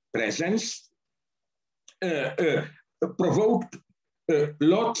presence, provoked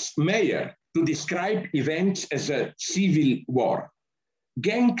Lod's mayor to describe events as a civil war.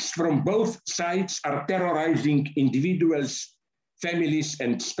 Gangs from both sides are terrorizing individuals, families,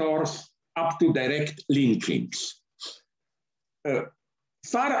 and stores, up to direct lynchings.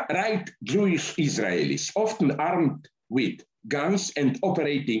 Far-right Jewish Israelis, often armed with guns and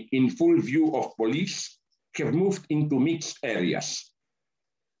operating in full view of police, have moved into mixed areas.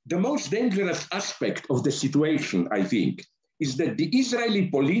 The most dangerous aspect of the situation, I think, is that the Israeli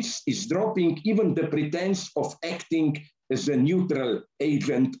police is dropping even the pretense of acting as a neutral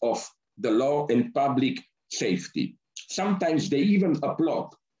agent of the law and public safety. Sometimes they even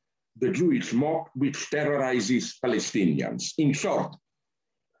applaud the Jewish mob which terrorizes Palestinians. In short,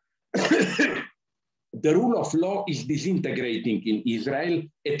 the rule of law is disintegrating in Israel,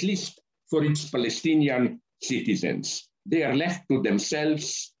 at least for its Palestinian citizens. They are left to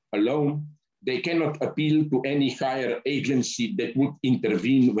themselves alone. They cannot appeal to any higher agency that would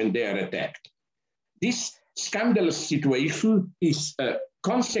intervene when they are attacked. This scandalous situation is a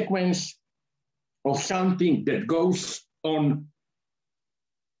consequence of something that goes on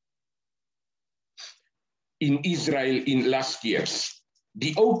in Israel in last years.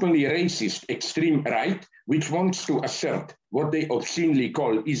 The openly racist extreme right, which wants to assert what they obscenely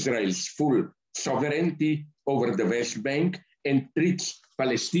call Israel's full sovereignty over the West Bank and treats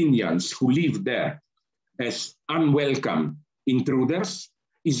Palestinians who live there as unwelcome intruders,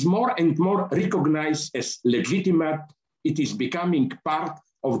 is more and more recognized as legitimate. It is becoming part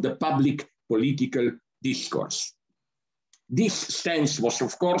of the public political discourse. This stance was,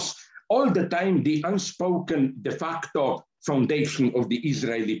 of course, all the time the unspoken de facto foundation of the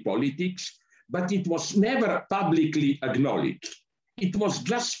Israeli politics, but it was never publicly acknowledged. It was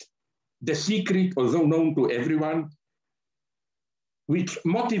just the secret, although known to everyone, which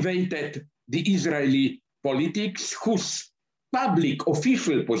motivated the Israeli politics, whose public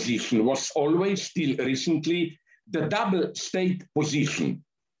official position was always, till recently, the double state position,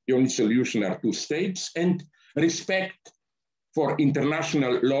 the only solution are two states, and respect for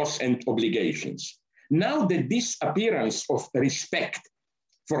international laws and obligations. Now that this appearance of respect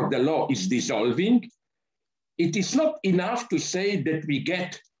for the law is dissolving, it is not enough to say that we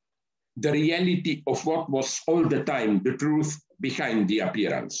get the reality of what was all the time the truth behind the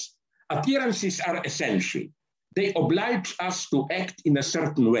appearance. Appearances are essential. They oblige us to act in a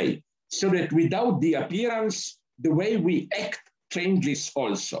certain way, so that without the appearance, the way we act changes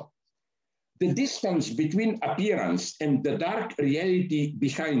also. The distance between appearance and the dark reality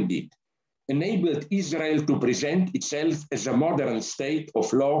behind it enabled Israel to present itself as a modern state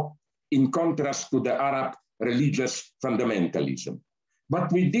of law in contrast to the Arab religious fundamentalism.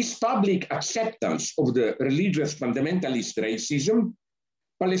 But with this public acceptance of the religious fundamentalist racism,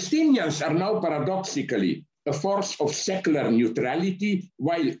 Palestinians are now paradoxically a force of secular neutrality,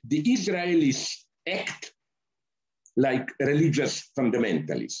 while the Israelis act like religious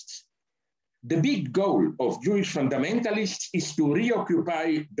fundamentalists. The big goal of Jewish fundamentalists is to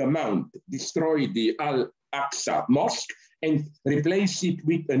reoccupy the Mount, destroy the Al-Aqsa Mosque, and replace it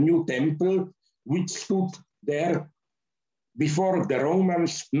with a new temple, which stood there before the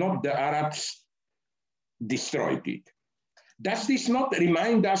Romans, not the Arabs, destroyed it. Does this not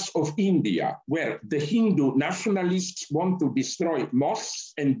remind us of India, where the Hindu nationalists want to destroy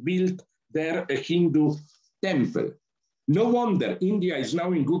mosques and build there a Hindu temple? No wonder India is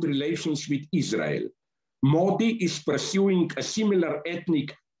now in good relations with Israel. Modi is pursuing a similar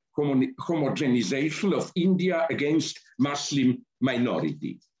ethnic homogenization of India against Muslim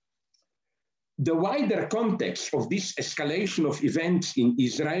minority. The wider context of this escalation of events in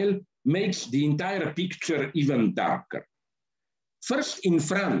Israel makes the entire picture even darker. First in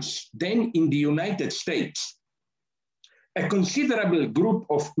France, then in the United States, a considerable group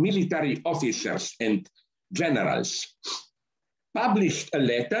of military officers and generals published a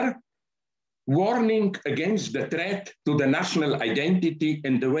letter warning against the threat to the national identity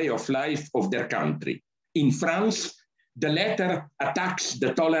and the way of life of their country. In France, the letter attacks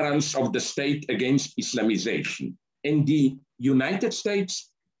the tolerance of the state against Islamization. In the United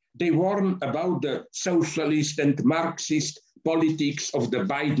States, they warn about the socialist and Marxist politics of the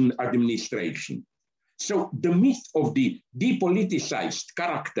Biden administration. So the myth of the depoliticized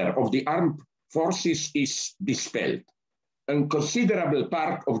character of the armed forces is dispelled. A considerable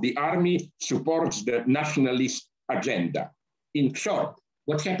part of the army supports the nationalist agenda. In short,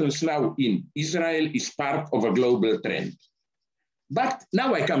 what happens now in Israel is part of a global trend. But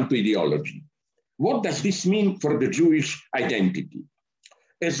now I come to ideology. What does this mean for the Jewish identity?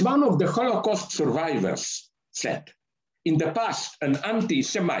 As one of the Holocaust survivors said, in the past, an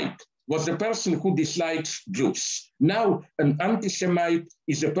anti-Semite was a person who dislikes Jews. Now, an anti-Semite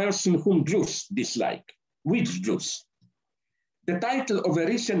is a person whom Jews dislike. Which Jews? The title of a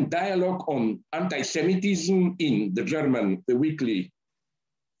recent dialogue on anti-Semitism in the weekly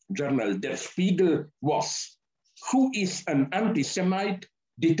journal Der Spiegel was, who is an anti-Semite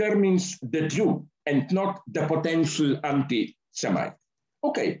determines the Jew and not the potential anti-Semite.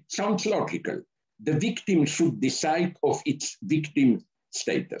 Okay, sounds logical. The victim should decide of its victim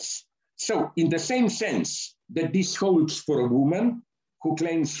status. So in the same sense that this holds for a woman who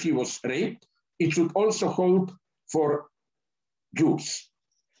claims she was raped, it should also hold for Jews.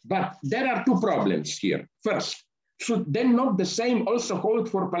 But there are two problems here. First, should then not the same also hold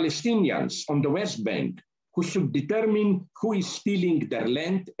for Palestinians on the West Bank, who should determine who is stealing their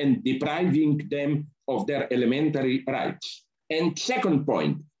land and depriving them of their elementary rights? And second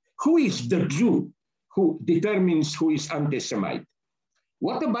point, who is the Jew who determines who is anti-Semite?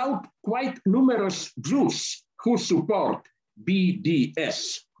 What about quite numerous Jews who support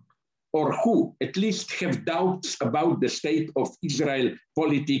BDS, or who at least have doubts about the state of Israel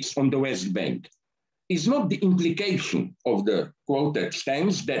politics on the West Bank? Is not the implication of the quoted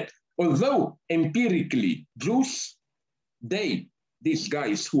stance that although empirically Jews, these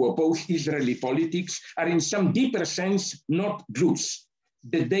guys who oppose Israeli politics, are in some deeper sense not Jews,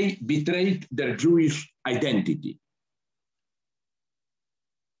 that they betrayed their Jewish identity?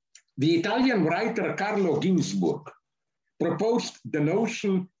 The Italian writer Carlo Ginzburg proposed the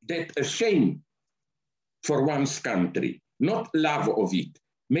notion that a shame for one's country, not love of it,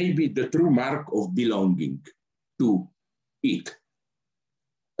 may be the true mark of belonging to it.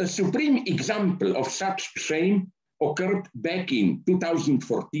 A supreme example of such shame occurred back in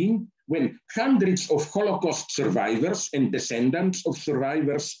 2014 when hundreds of Holocaust survivors and descendants of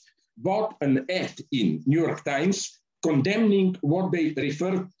survivors bought an ad in New York Times condemning what they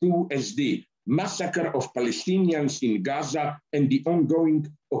referred to as the massacre of Palestinians in Gaza and the ongoing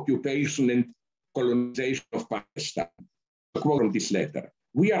occupation and colonization of Palestine. A quote from this letter.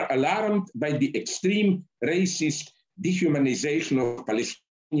 We are alarmed by the extreme racist dehumanization of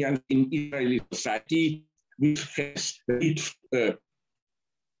Palestinians in Israeli society, which has reached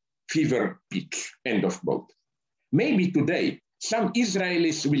fever pitch, end of quote. Maybe today, some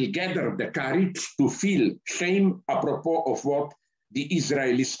Israelis will gather the courage to feel shame apropos of what the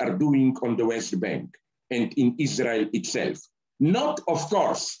Israelis are doing on the West Bank and in Israel itself. Not, of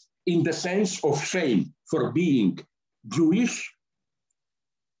course, in the sense of shame for being Jewish,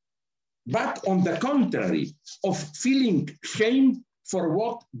 but on the contrary, of feeling shame for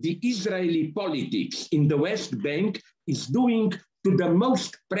what the Israeli politics in the West Bank is doing to the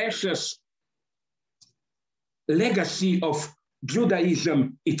most precious legacy of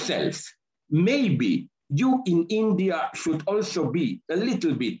Judaism itself. Maybe you in India should also be a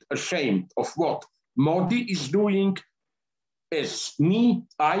little bit ashamed of what Modi is doing. As me,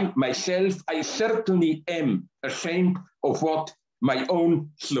 I certainly am ashamed of what my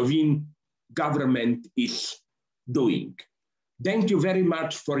own Slovene government is doing. Thank you very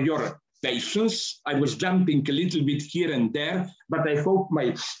much for your patience. I was jumping a little bit here and there, but I hope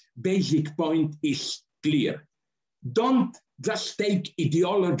my basic point is clear. Don't just take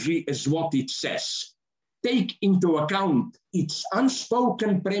ideology as what it says. Take into account its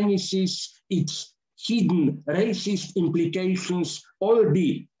unspoken premises, its hidden racist implications, all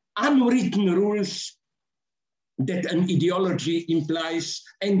the unwritten rules that an ideology implies,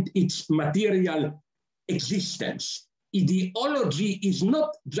 and its material existence. Ideology is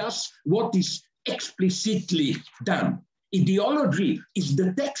not just what is explicitly done. Ideology is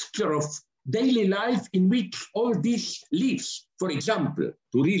the texture of daily life in which all this lives. For example,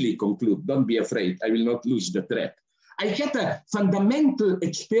 to really conclude, don't be afraid, I will not lose the thread. I had a fundamental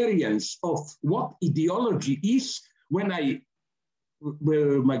experience of what ideology is when I,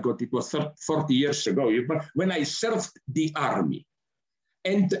 well, my God, it was 40 years ago, when I served the army.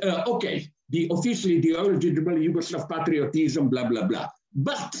 And okay, the official ideology, the Yugoslav patriotism, blah, blah, blah.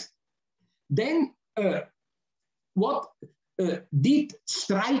 But then what did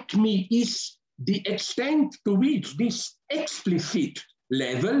strike me is the extent to which this explicit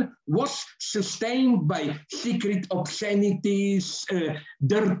level was sustained by secret obscenities,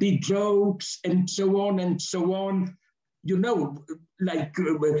 dirty jokes, and so on and so on. You know, like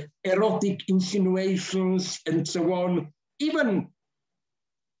erotic insinuations and so on. Even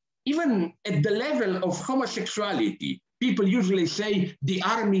at the level of homosexuality, people usually say the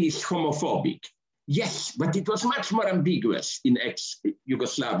army is homophobic. Yes, but it was much more ambiguous in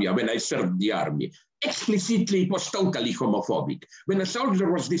ex-Yugoslavia when I served the army. Explicitly, it was totally homophobic. When a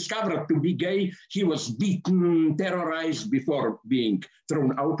soldier was discovered to be gay, he was beaten, terrorized before being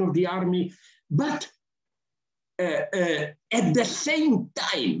thrown out of the army. But at the same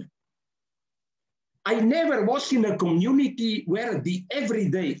time, I never was in a community where the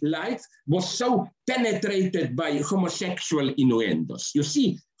everyday life was so penetrated by homosexual innuendos. You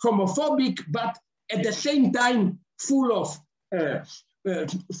see, homophobic, but at the same time full of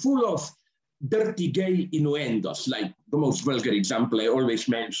dirty gay innuendos, like the most vulgar example I always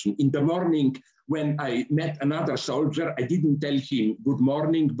mention. In the morning, when I met another soldier, I didn't tell him good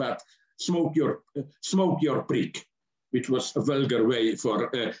morning, but smoke your prick, which was a vulgar way for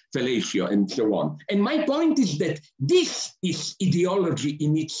fellatio and so on. And my point is that this is ideology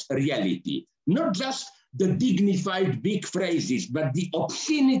in its reality, not just the dignified big phrases, but the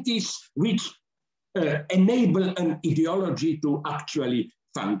obscenities which enable an ideology to actually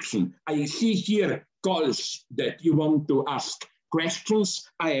function. I see here calls that you want to ask questions.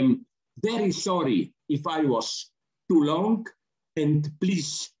 I am very sorry if I was too long, and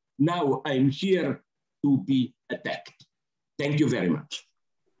please, now I'm here to be attacked. Thank you very much.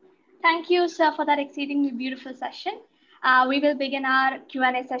 Thank you, sir, for that exceedingly beautiful session. We will begin our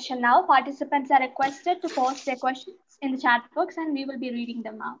Q&A session now. Participants are requested to post their questions in the chat box, and we will be reading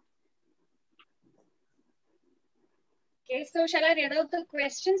them out. Okay, so shall I read out the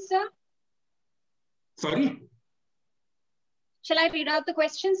questions, sir? Sorry? Shall I read out the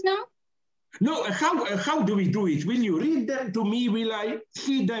questions now? No, how do we do it? Will you read them to me? Will I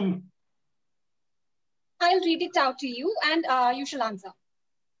see them? I'll read it out to you and you shall answer.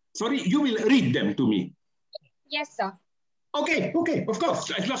 Sorry, you will read them to me? Yes, sir. Okay, of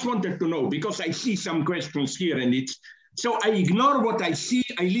course. I just wanted to know because I see some questions here and it's, so I ignore what I see,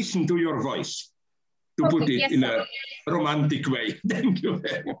 I listen to your voice. To put it in a romantic way. Thank you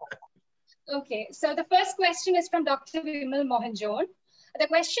very much. Okay, so the first question is from Dr. Vimal Mohanjon. The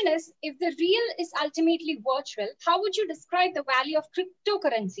question is, if the real is ultimately virtual, how would you describe the value of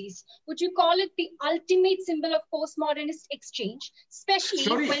cryptocurrencies? Would you call it the ultimate symbol of postmodernist exchange, especially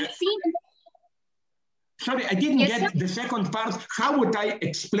when seen in the... Sorry, I didn't get the second part. How would I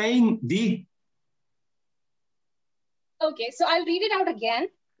explain the... Okay, so I'll read it out again.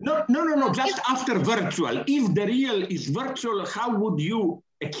 No, just after virtual. If the real is virtual, how would you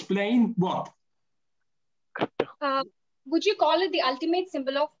explain what? Would you call it the ultimate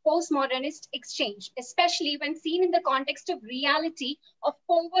symbol of postmodernist exchange, especially when seen in the context of reality of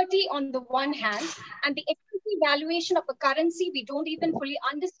poverty on the one hand and the equity valuation of a currency we don't even fully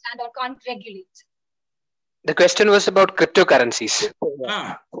understand or can't regulate? The question was about cryptocurrencies.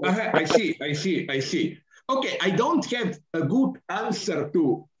 I see. Okay, I don't have a good answer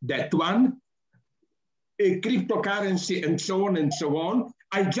to that one. Cryptocurrency and so on.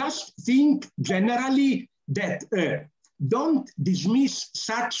 I just think generally that don't dismiss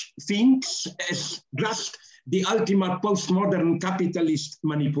such things as just the ultimate postmodern capitalist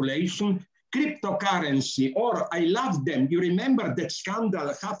manipulation. Cryptocurrency, or I love them. You remember that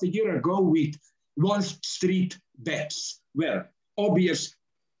scandal half a year ago with Wall Street bets, where obvious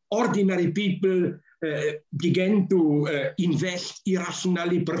ordinary people began to invest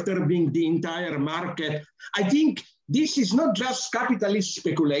irrationally, perturbing the entire market. I think this is not just capitalist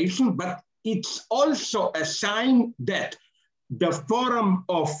speculation, but it's also a sign that the form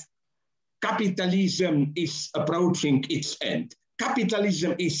of capitalism is approaching its end.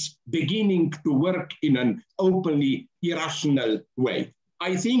 Capitalism is beginning to work in an openly irrational way.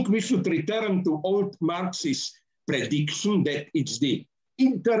 I think we should return to old Marxist prediction that it's the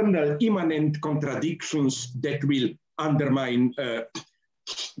internal immanent contradictions that will undermine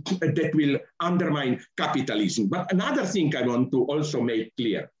capitalism. But another thing I want to also make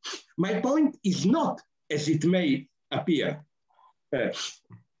clear. My point is not, as it may appear,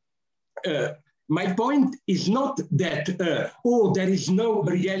 my point is not that, there is no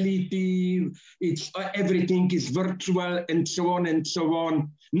reality, everything is virtual, and so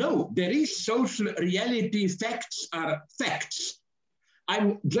on. No, there is social reality, facts are facts.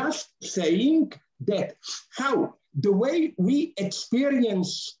 I'm just saying that how the way we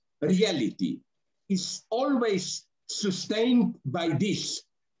experience reality is always sustained by this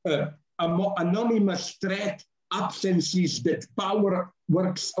anonymous threat, absences that power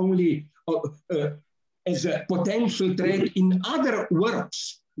works only as a potential threat. In other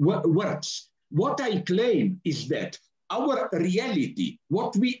words, what I claim is that our reality,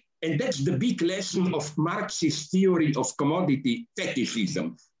 and that's the big lesson of Marxist theory of commodity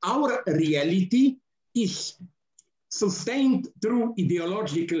fetishism, our reality is sustained through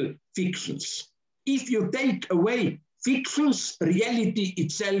ideological fictions. If you take away fictions, reality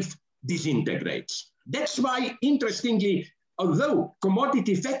itself disintegrates. That's why, interestingly, although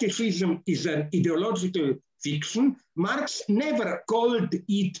commodity fetishism is an ideological fiction, Marx never called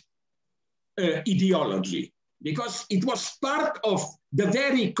it ideology, because it was part of the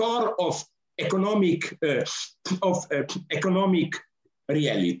very core of economic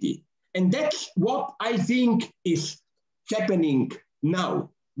reality. And that's what I think is happening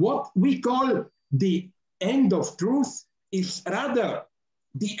now. What we call the end of truth is rather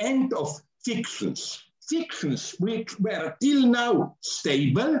the end of fictions. Fictions which were till now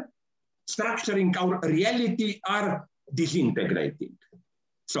stable, structuring our reality, are disintegrating.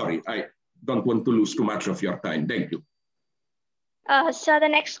 Sorry, I don't want to lose too much of your time. Thank you. So the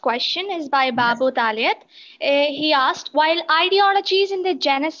next question is by Babu Taliat. He asked, while ideologies in their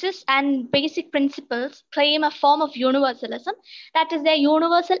genesis and basic principles claim a form of universalism, that is, their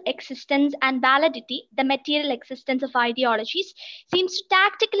universal existence and validity, the material existence of ideologies seems to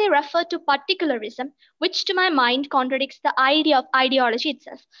tactically refer to particularism, which to my mind contradicts the idea of ideology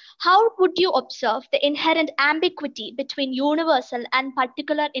itself. How would you observe the inherent ambiguity between universal and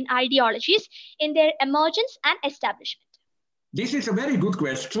particular in ideologies in their emergence and establishment? This is a very good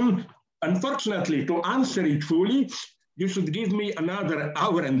question. Unfortunately, to answer it fully, you should give me another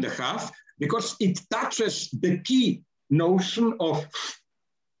hour and a half, because it touches the key notion of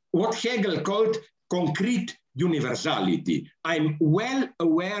what Hegel called concrete universality. I'm well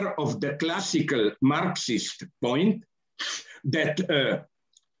aware of the classical Marxist point that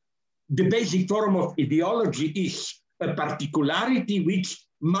the basic form of ideology is a particularity which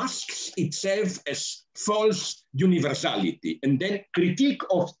masks itself as false universality. And then critique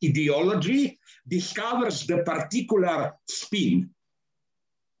of ideology discovers the particular spin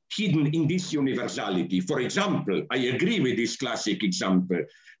hidden in this universality. For example, I agree with this classic example.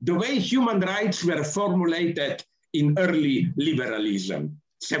 The way human rights were formulated in early liberalism,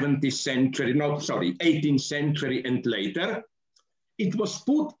 18th century and later, it was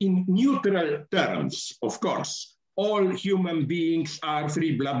put in neutral terms, of course. All human beings are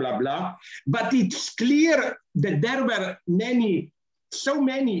free, blah, blah, blah. But it's clear that there were so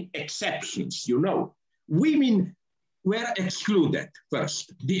many exceptions, women were excluded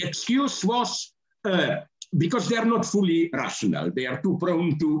first. The excuse was because they are not fully rational. They are too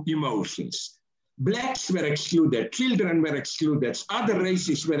prone to emotions. Blacks were excluded, children were excluded, other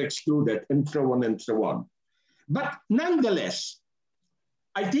races were excluded, and so on and so on. But nonetheless,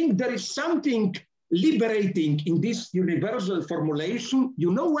 I think there is something liberating in this universal formulation.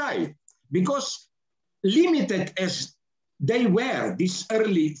 You know why? Because limited as they were, this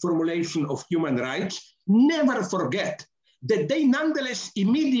early formulation of human rights, never forget that they nonetheless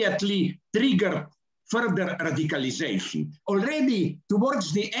immediately triggered further radicalization. Already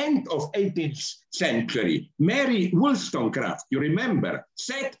towards the end of 18th century, Mary Wollstonecraft, you remember,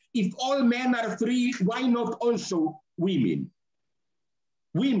 said, if all men are free, why not also women?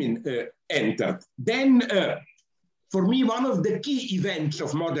 Women entered. Then, for me, one of the key events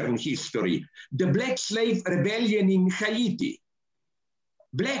of modern history, the Black Slave Rebellion in Haiti.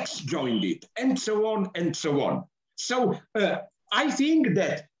 Blacks joined it, and so on and so on. So I think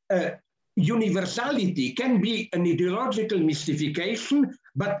that universality can be an ideological mystification,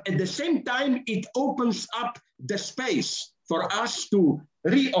 but at the same time, it opens up the space for us to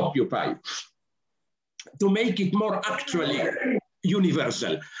reoccupy, to make it more actually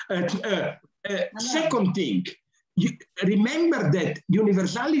universal. Second thing, remember that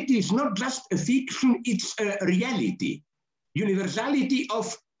universality is not just a fiction, it's a reality. Universality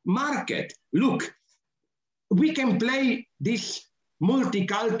of market. Look, we can play this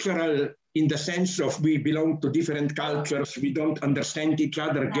multicultural in the sense of we belong to different cultures, we don't understand each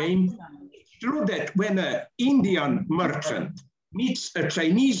other game. It's true that when an Indian merchant meets a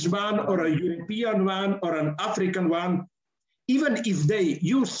Chinese one or a European one or an African one, even if they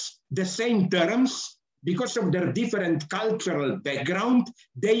use the same terms, because of their different cultural background,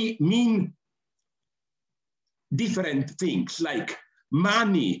 they mean different things like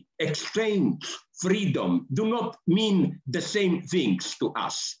money, exchange, freedom do not mean the same things to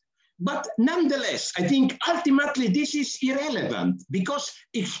us. But nonetheless, I think ultimately this is irrelevant because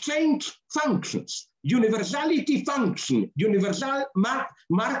exchange functions, universality function, universal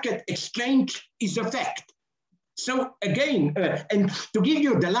market exchange is a fact. So again, and to give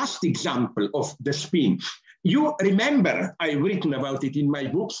you the last example of the spin, you remember, I've written about it in my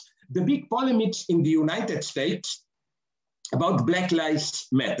books, the big polemics in the United States about Black Lives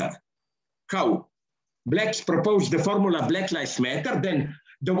Matter. How? Blacks proposed the formula Black Lives Matter, then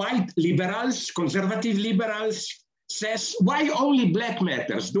the white liberals, conservative liberals, says, why only black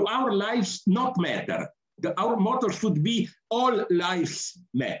matters? Do our lives not matter? Our motto should be all lives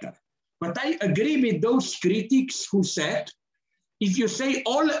matter. But I agree with those critics who said, if you say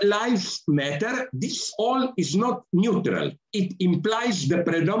all lives matter, this all is not neutral. It implies the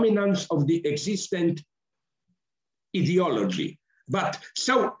predominance of the existent ideology. But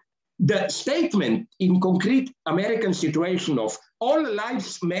so the statement in concrete American situation of all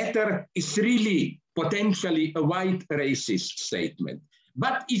lives matter is really potentially a white racist statement.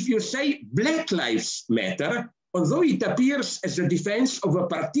 But if you say Black Lives Matter, although it appears as a defense of a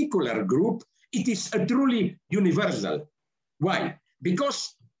particular group, it is a truly universal. Why?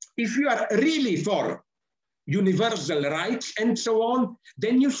 Because if you are really for universal rights and so on,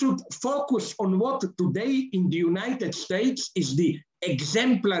 then you should focus on what today in the United States is the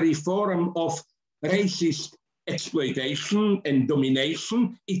exemplary form of racist exploitation and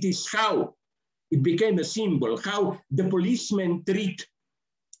domination. It is how it became a symbol, how the policemen treat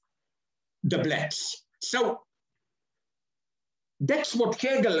the blacks. So that's what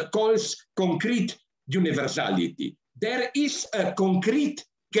Hegel calls concrete universality. There is a concrete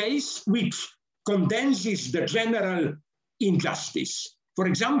case which condenses the general injustice. For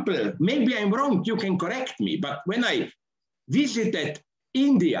example, maybe I'm wrong, you can correct me, but when I visited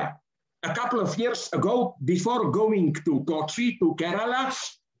India a couple of years ago, before going to Kochi, to Kerala,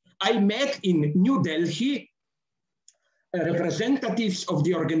 I met in New Delhi representatives of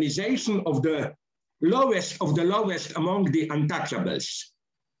the organization of the lowest among the untouchables.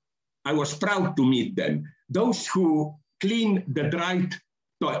 I was proud to meet them. Those who clean the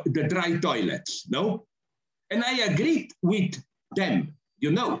dry toilets, no? And I agreed with them,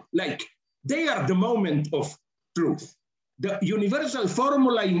 you know, like they are the moment of truth. The universal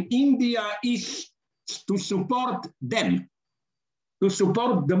formula in India is to support them, to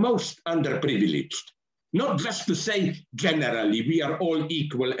support the most underprivileged, not just to say generally we are all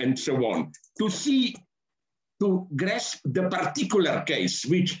equal and so on, to grasp the particular case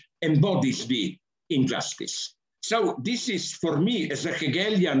which embodies the injustice. So this is for me as a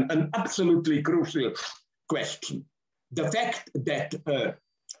Hegelian an absolutely crucial question. The fact that,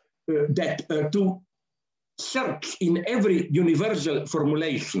 to search in every universal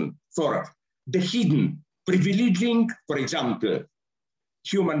formulation for the hidden, privileging, for example,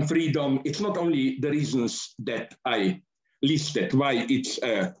 human freedom. It's not only the reasons that I listed why it's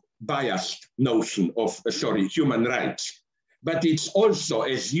a biased notion of, human rights, but it's also,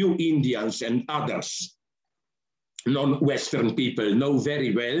 as you Indians and others, non-Western people know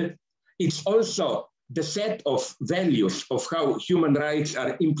very well, it's also the set of values of how human rights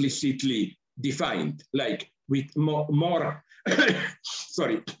are implicitly defined, like with more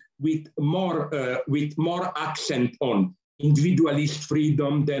with more accent on individualist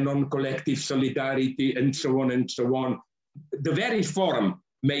freedom than on collective solidarity, and so on and so on. The very form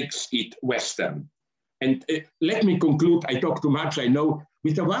makes it Western. And let me conclude, I talk too much, I know,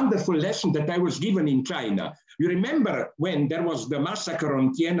 with a wonderful lesson that I was given in China. You remember when there was the massacre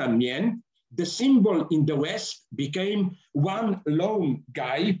on Tiananmen, the symbol in the West became one lone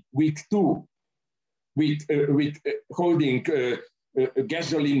guy with holding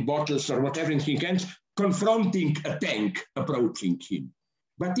gasoline bottles or whatever in his hands, confronting a tank approaching him.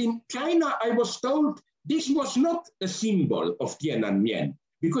 But in China, I was told this was not a symbol of Tiananmen,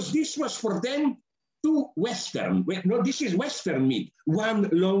 because this was for them too Western. No, this is Western myth. One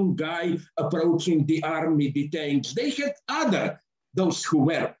lone guy approaching the army, the tanks. They had those who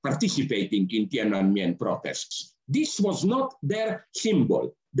were participating in Tiananmen protests. This was not their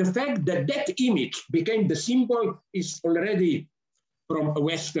symbol. The fact that that image became the symbol is already from a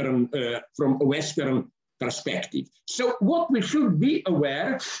Western perspective. So what we should be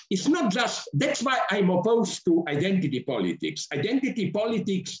aware is not just, that's why I'm opposed to identity politics. Identity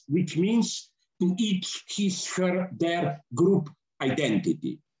politics, which means to each his, her, their group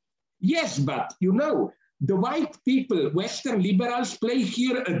identity. Yes, but you know, the white people, Western liberals, play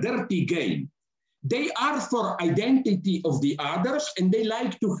here a dirty game. They are for identity of the others and they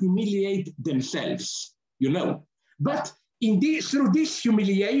like to humiliate themselves, you know. But through this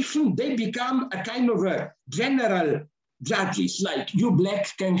humiliation, they become a kind of a general judges, like you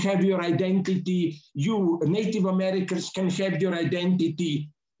blacks can have your identity, you Native Americans can have your identity.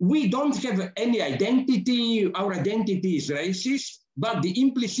 We don't have any identity, our identity is racist, but the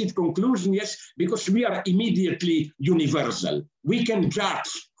implicit conclusion, yes, because we are immediately universal. We can judge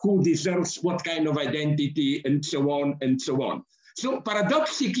who deserves what kind of identity and so on and so on. So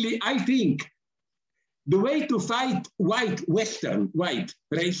paradoxically, I think the way to fight Western white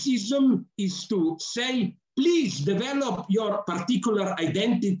racism is to say, please develop your particular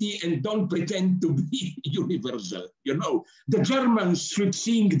identity and don't pretend to be universal. You know, the Germans should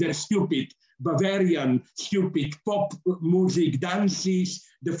sing their stupid Bavarian, stupid pop music, dances,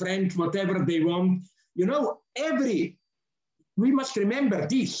 the French, whatever they want. You know, we must remember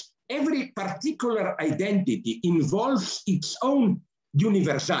this, every particular identity involves its own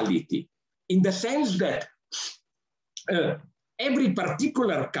universality, in the sense that every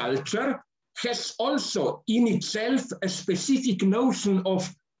particular culture has also in itself a specific notion of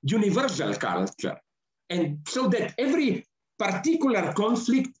universal culture. And so that every particular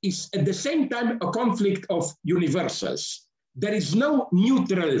conflict is at the same time a conflict of universals. There is no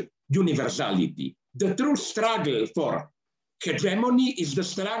neutral universality. The true struggle for hegemony is the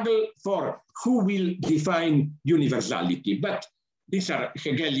struggle for who will define universality. But these are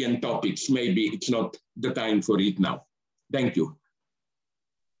Hegelian topics. Maybe it's not the time for it now. Thank you.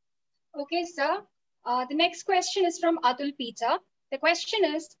 Okay, sir. The next question is from Atul Peter. The question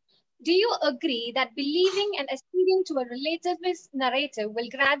is, do you agree that believing and acceding to a relativist narrative will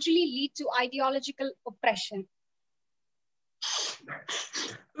gradually lead to ideological oppression?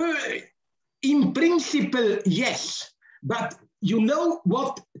 In principle, yes. But you know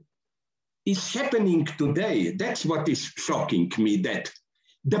what is happening today? That's what is shocking me, that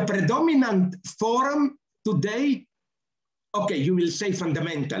the predominant forum today, okay, you will say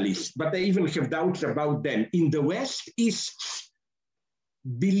fundamentalist, but I even have doubts about them, in the West is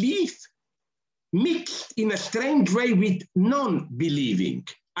belief mixed in a strange way with non-believing.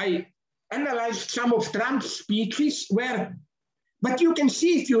 I analyzed some of Trump's speeches where, but you can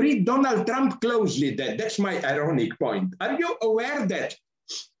see if you read Donald Trump closely, that's my ironic point. Are you aware that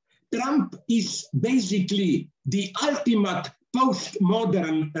Trump is basically the ultimate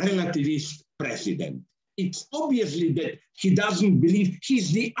postmodern relativist president? It's obviously that he doesn't believe,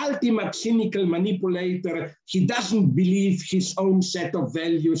 he's the ultimate cynical manipulator. He doesn't believe his own set of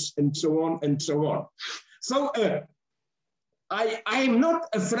values and so on and so on. So I am not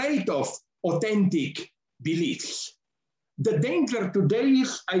afraid of authentic beliefs. The danger today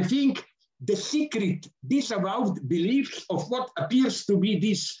is, I think, the secret disavowed beliefs of what appears to be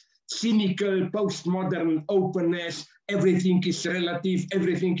this cynical, postmodern openness, everything is relative,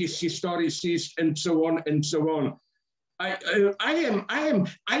 everything is historicist, and so on and so on.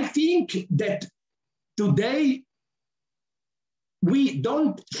 I think that today we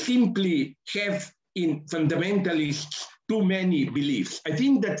don't simply have in fundamentalists too many beliefs. I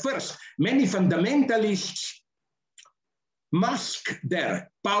think that first, many fundamentalists mask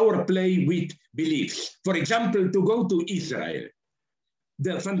their power play with beliefs. For example, to go to Israel,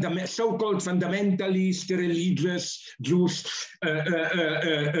 the so-called fundamentalist, religious Jews,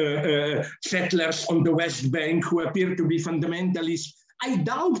 settlers on the West Bank who appear to be fundamentalists, I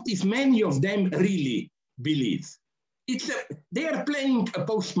doubt if many of them really believe. They are playing a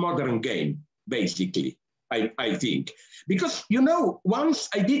postmodern game, basically, I think. Because, you know, once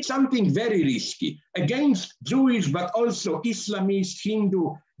I did something very risky against Jewish, but also Islamist,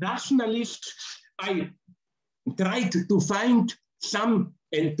 Hindu nationalists. I tried to find some,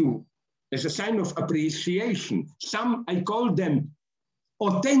 and to, as a sign of appreciation, some, I call them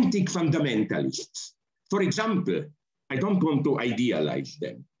authentic fundamentalists. For example, I don't want to idealize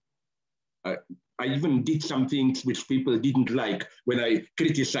them. I even did some things which people didn't like when I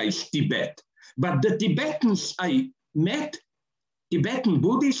criticized Tibet. But the Tibetans I met, Tibetan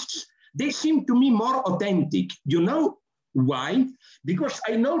Buddhists, they seem to me more authentic. You know why? Because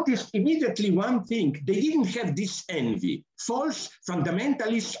I noticed immediately one thing: they didn't have this envy. False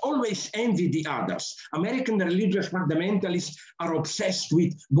fundamentalists always envy the others. American religious fundamentalists are obsessed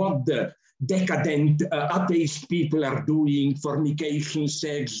with what the decadent atheist people are doing, fornication,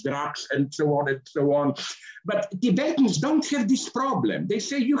 sex, drugs, and so on and so on. But Tibetans don't have this problem. They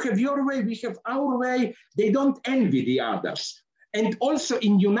say, you have your way, we have our way. They don't envy the others. And also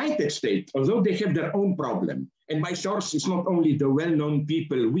in United States, although they have their own problem, and my source is not only the well-known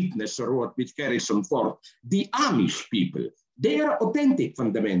people, Witness or what, with Harrison Ford, the Amish people, they are authentic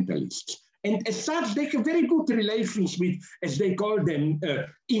fundamentalists. And as such, they have very good relations with, as they call them,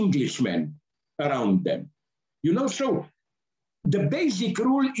 Englishmen around them. You know, so the basic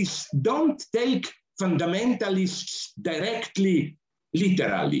rule is don't take fundamentalists directly,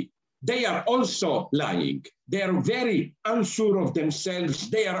 literally. They are also lying. They are very unsure of themselves.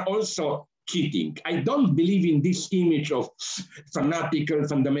 They are also cheating. I don't believe in this image of fanatical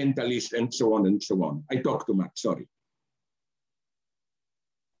fundamentalists and so on and so on. I talk too much, sorry.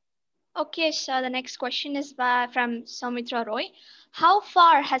 Okay, so the next question is from Soumitra Roy. How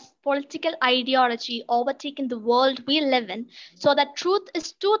far has political ideology overtaken the world we live in so that truth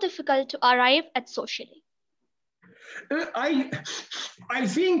is too difficult to arrive at socially? I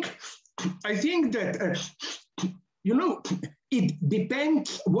think that, you know, it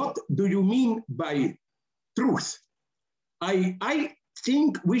depends what do you mean by truth. I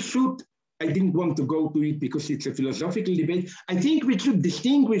think we should, I didn't want to go to it because it's a philosophical debate. I think we should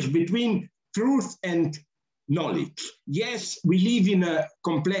distinguish between truth and knowledge. Yes, we live in a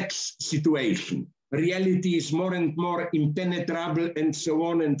complex situation. Reality is more and more impenetrable and so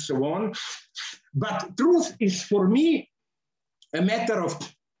on and so on. But truth is, for me, a matter of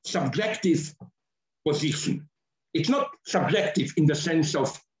subjective position. It's not subjective in the sense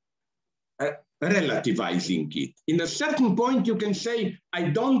of relativizing it. In a certain point, you can say, I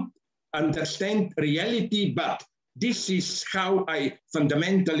don't understand reality, but this is how I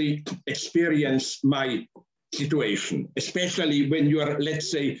fundamentally experience my situation, especially when you are,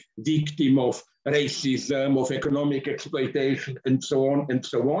 let's say, victim of racism, of economic exploitation, and so on and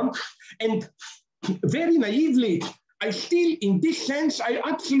so on. And very naively, I still, in this sense, I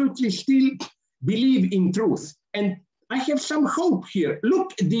absolutely still believe in truth. And I have some hope here.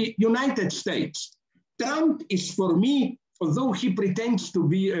 Look at the United States. Trump is, for me, although he pretends to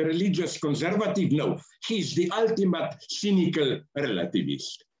be a religious conservative, no, he's the ultimate cynical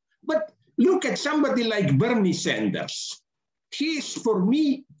relativist. But look at somebody like Bernie Sanders. He is, for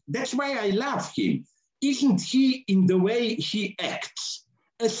me, that's why I love him. Isn't he, in the way he acts,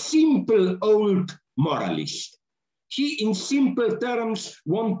 a simple old moralist? He, in simple terms,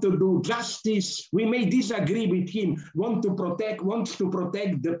 wants to do justice. We may disagree with him, wants to protect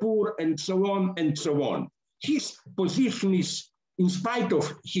the poor, and so on and so on. His position is, in spite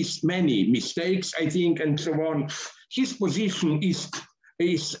of his many mistakes, I think, and so on, his position is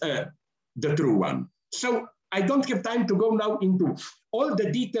the true one. So I don't have time to go now into all the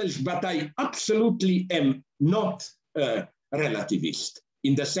details, but I absolutely am not a relativist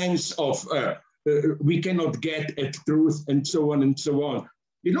in the sense of we cannot get at truth and so on and so on.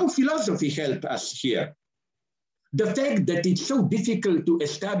 You know, philosophy helped us here. The fact that it's so difficult to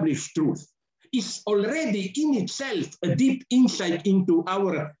establish truth is already in itself a deep insight into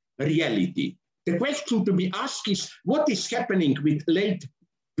our reality. The question to be asked is, what is happening with late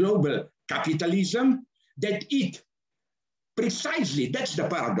global capitalism that it precisely, that's the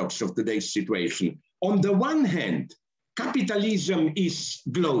paradox of today's situation. On the one hand, capitalism is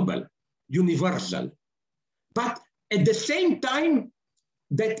global, universal, but at the same time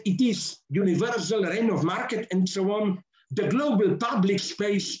that it is universal, reign of market and so on, the global public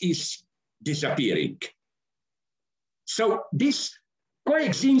space is disappearing. So this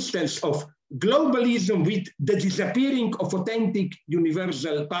coexistence of globalism with the disappearing of authentic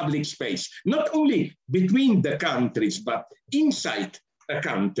universal public space, not only between the countries, but inside a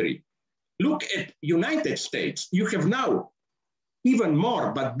country. Look at United States. You have now even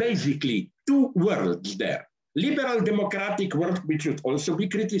more, but basically two worlds there. Liberal democratic world, which should also be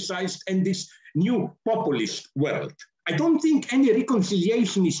criticized, and this new populist world. I don't think any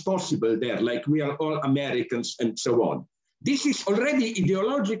reconciliation is possible there, like we are all Americans and so on. This is already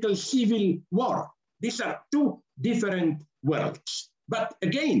ideological civil war. These are two different worlds. But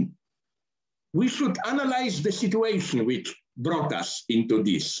again, we should analyze the situation which brought us into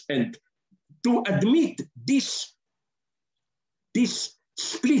this, and to admit this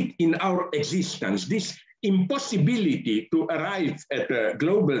split in our existence, this impossibility to arrive at a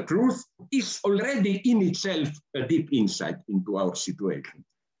global truth is already in itself a deep insight into our situation.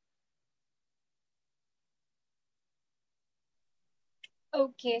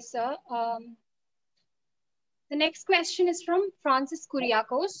 Okay, sir. The next question is from Francis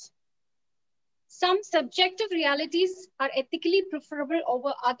Kuriakos. Some subjective realities are ethically preferable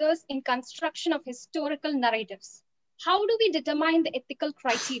over others in construction of historical narratives. How do we determine the ethical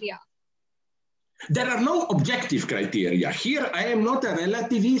criteria? There are no objective criteria. Here, I am not a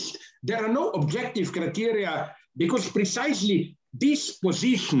relativist. There are no objective criteria because precisely this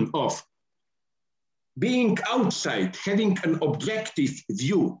position of being outside, having an objective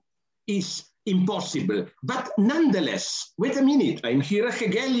view is impossible. But nonetheless, wait a minute, I'm here a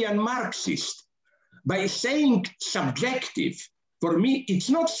Hegelian Marxist. By saying subjective, for me, it's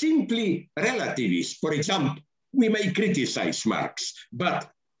not simply relativist. For example, we may criticize Marx,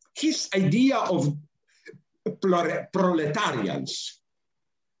 but his idea of proletarians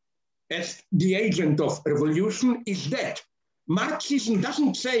as the agent of revolution is that Marxism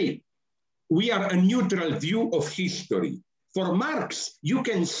doesn't say we are a neutral view of history. For Marx, you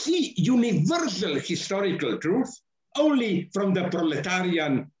can see universal historical truth only from the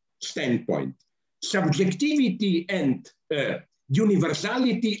proletarian standpoint. Subjectivity and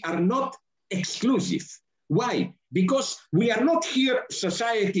universality are not exclusive. Why? Because we are not here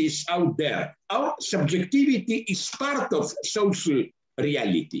societies out there. Our subjectivity is part of social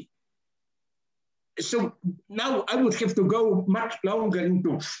reality. So now I would have to go much longer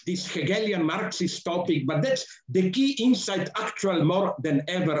into this Hegelian Marxist topic, but that's the key insight actual more than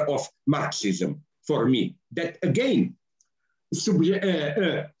ever of Marxism for me. That again,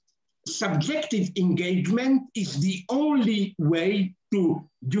 subjective engagement is the only way to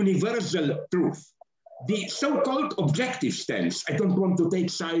universal truth. The so-called objective stance, I don't want to take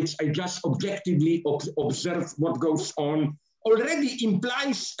sides, I just objectively observe what goes on, already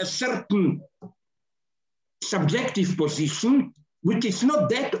implies a certain subjective position, which is not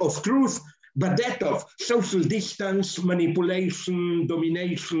that of truth, but that of social distance, manipulation,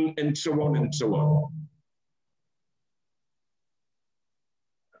 domination, and so on and so on.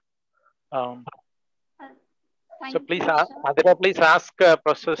 So please, Adira, please ask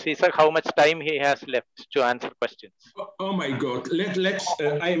Professor Zizek how much time he has left to answer questions. Oh my God! Let's.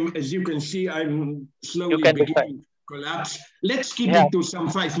 I'm, as you can see, I'm slowly beginning to collapse. Let's keep it to some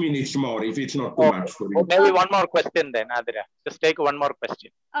 5 minutes more, if it's not too much for you. Maybe one more question then, Adira. Just take one more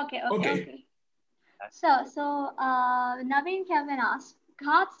question. Okay. So Naveen Kevin asked,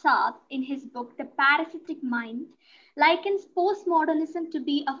 Ghat Saad, in his book The Parasitic Mind, likens postmodernism to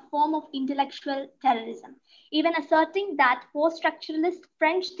be a form of intellectual terrorism, even asserting that post-structuralist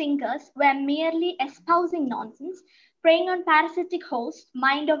French thinkers were merely espousing nonsense, preying on parasitic host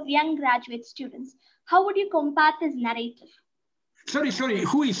mind of young graduate students. How would you combat this narrative? Sorry,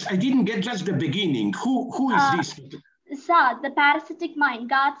 who is, I didn't get just the beginning. Who is this? Saad, The Parasitic Mind,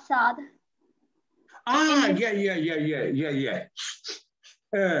 Ghat Saad.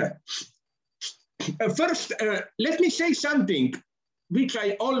 Yeah. First, let me say something which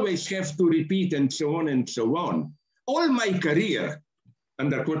I always have to repeat and so on and so on. All my career,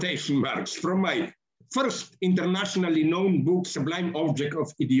 under quotation marks, from my first internationally known book, Sublime Object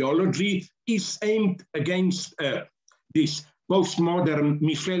of Ideology, is aimed against this postmodern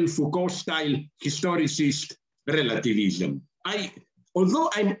Michel Foucault-style historicist relativism. Although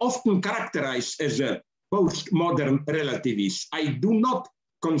I'm often characterized as a postmodern relativist, I do not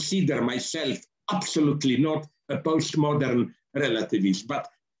consider myself absolutely not a postmodern relativist. But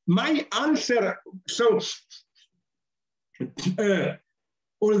my answer,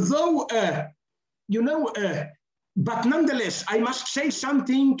 although, But nonetheless, I must say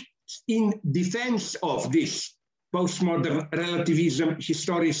something in defense of this postmodern relativism,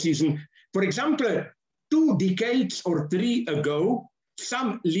 historicism. For example, 2 decades or 3 ago,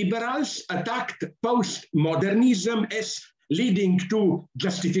 some liberals attacked postmodernism as leading to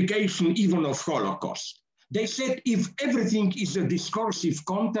justification even of Holocaust. They said if everything is a discursive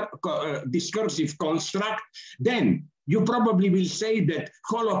construct, then you probably will say that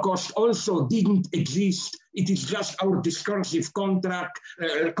Holocaust also didn't exist. It is just our discursive construct,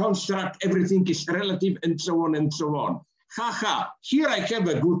 everything is relative, and so on and so on. Haha, here I have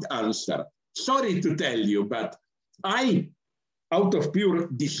a good answer. Sorry to tell you, but I, out of pure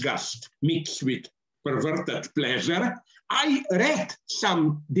disgust mixed with perverted pleasure, I read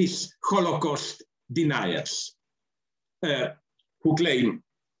some these Holocaust deniers who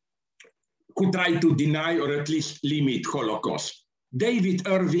try to deny or at least limit Holocaust. David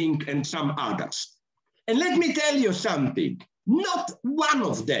Irving and some others. And let me tell you something, not one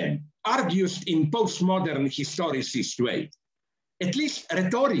of them argues in postmodern historicist way. At least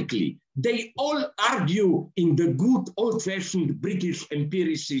rhetorically, they all argue in the good old-fashioned British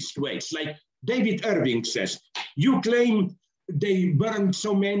empiricist ways. Like David Irving says, you claim they burned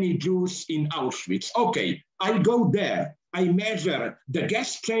so many Jews in Auschwitz. Okay, I go there, I measure the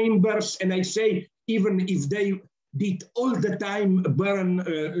gas chambers, and I say, even if they did all the time burn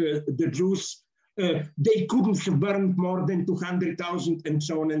the Jews, they couldn't have burned more than 200,000 and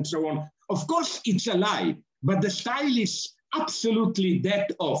so on and so on. Of course, it's a lie, but the style is absolutely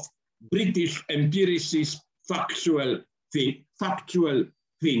that of British empiricist factual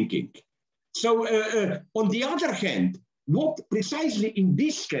thinking. So on the other hand, what precisely in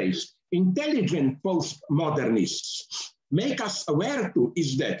this case, intelligent postmodernists make us aware to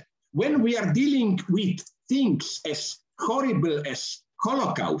is that when we are dealing with things as horrible as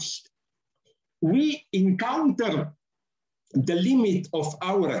Holocaust, we encounter the limit of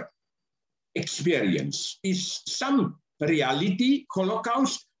our experience is some reality,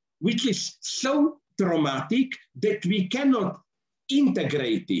 Holocaust, which is so traumatic that we cannot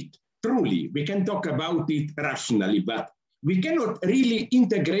integrate it truly. We can talk about it rationally, but we cannot really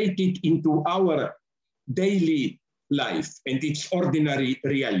integrate it into our daily life and its ordinary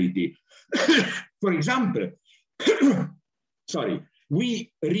reality. For example, sorry,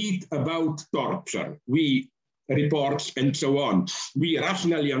 we read about torture, we reports and so on. We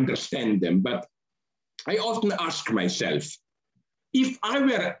rationally understand them, but I often ask myself, if I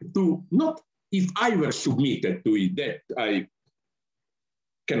were to, not if I were submitted to it, that I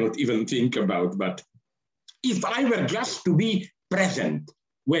cannot even think about, but if I were just to be present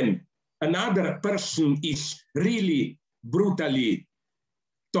when another person is really brutally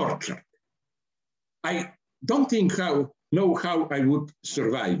tortured, I don't think know how I would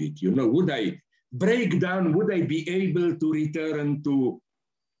survive it. You know, would I break down? Would I be able to return to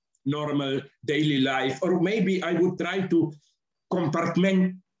normal daily life? Or maybe I would try to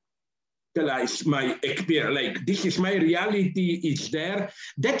compartmentalize my experience. Like, this is my reality, it's there.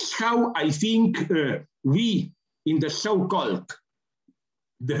 That's how I think we in the so-called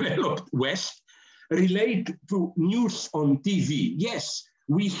developed West relate to news on TV. Yes,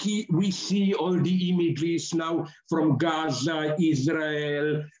 we see all the images now from Gaza,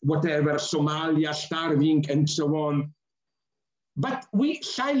 Israel, whatever, Somalia, starving, and so on. But we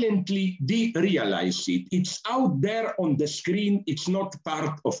silently derealize it. It's out there on the screen. It's not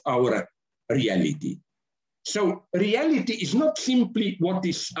part of our reality. So reality is not simply what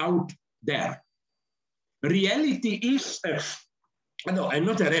is out there. Reality is, no, I'm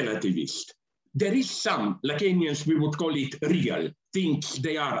not a relativist. There is some, Lacanians, we would call it real, things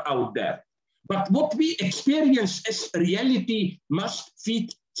they are out there. But what we experience as reality must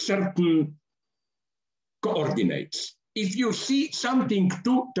fit certain coordinates. If you see something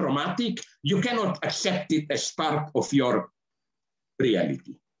too traumatic, you cannot accept it as part of your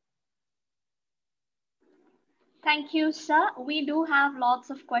reality. Thank you, sir. We do have lots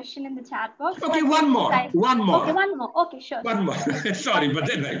of questions in the chat box. Okay, one more. Okay, one more. Okay, sure. One more. Sorry, but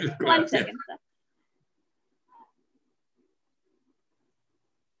then I will go. 1 second, sir.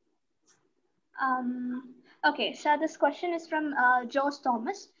 Okay, so this question is from George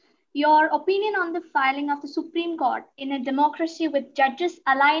Thomas. Your opinion on the filing of the Supreme Court in a democracy with judges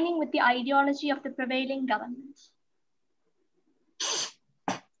aligning with the ideology of the prevailing government?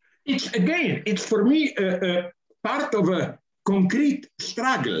 It's for me part of a concrete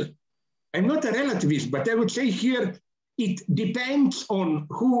struggle. I'm not a relativist, but I would say here it depends on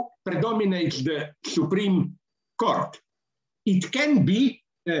who predominates the Supreme Court. It can be,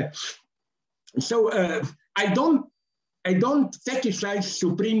 I don't I don't fetishize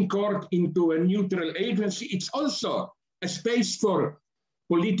Supreme Court into a neutral agency. It's also a space for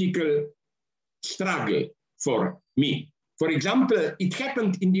political struggle for me. For example, it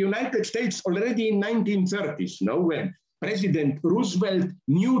happened in the United States already in 1930s, when President Roosevelt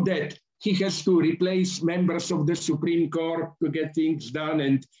knew that he has to replace members of the Supreme Court to get things done.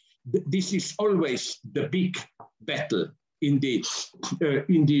 And this is always the big battle in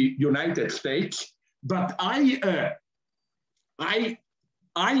the United States. But I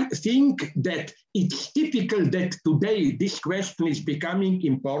think that it's typical that today this question is becoming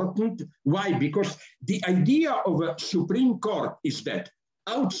important. Why? Because the idea of a Supreme Court is that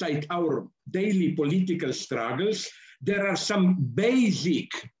outside our daily political struggles, there are some basic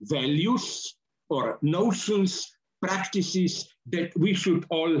values or notions, practices that we should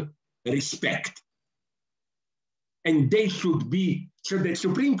all respect. And they should be, so the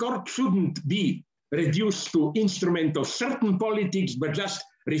Supreme Court shouldn't be reduced to instrument of certain politics, but just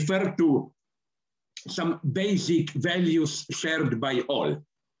refer to some basic values shared by all.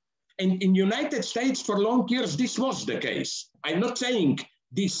 And in the United States, for long years, this was the case. I'm not saying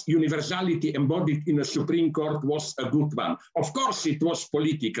this universality embodied in a Supreme Court was a good one. Of course, it was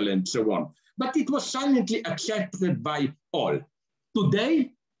political and so on, but it was silently accepted by all.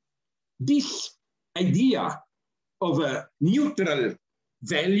 Today, this idea of a neutral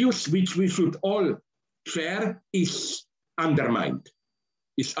values which we should all share is undermined.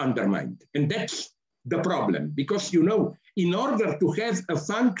 And that's the problem, because, in order to have a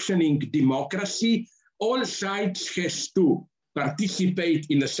functioning democracy, all sides has to participate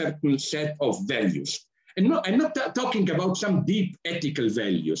in a certain set of values. And no, I'm not talking about some deep ethical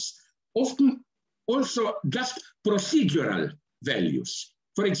values, often also just procedural values.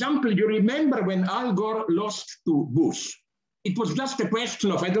 For example, you remember when Al Gore lost to Bush, it was just a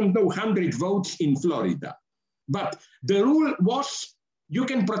question of, 100 votes in Florida. But the rule was, you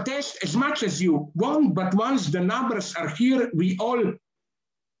can protest as much as you want, but once the numbers are here, we all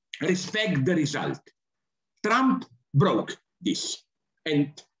respect the result. Trump broke this.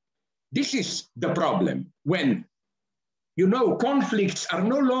 And this is the problem when, conflicts are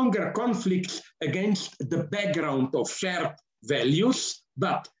no longer conflicts against the background of shared values,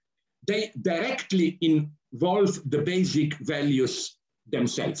 but they directly involve the basic values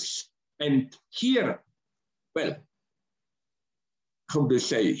themselves. And here, well, how do you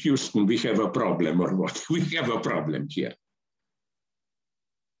say, Houston, we have a problem or what? We have a problem here.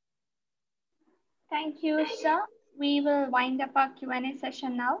 Thank you, sir. We will wind up our Q&A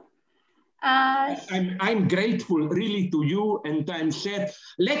session now. I'm grateful really to you, and I'm sad.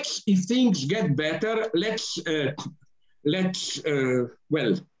 If things get better, let's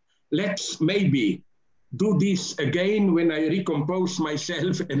maybe do this again when I recompose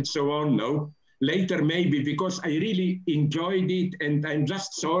myself and so on. No, later maybe, because I really enjoyed it, and I'm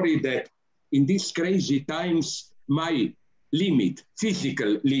just sorry that in these crazy times my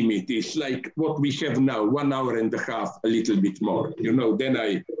physical limit is like what we have now, 1 hour and a half, a little bit more. Then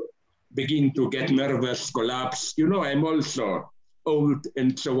I begin to get nervous, collapse. I'm also old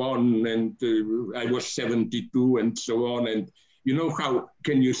and so on, and I was 72 and so on, and how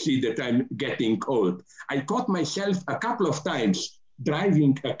can you see that I'm getting old? I caught myself a couple of times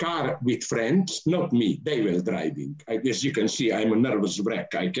driving a car with friends, not me, they were driving. As you can see, I'm a nervous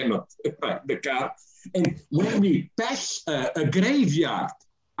wreck, I cannot drive the car. And when we pass a graveyard,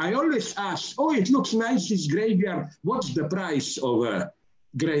 I always ask, oh, it looks nice, this graveyard, what's the price of a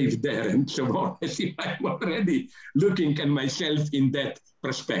grave there, and so on, as if I'm already looking at myself in that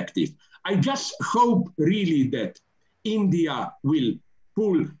perspective. I just hope really that India will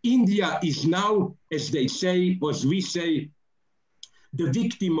pull. India is now, as they say, as we say, the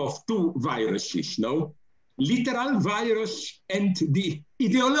victim of two viruses, no? Literal virus and the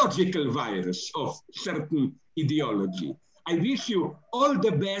ideological virus of certain ideology. I wish you all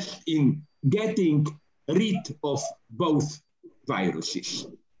the best in getting rid of both viruses.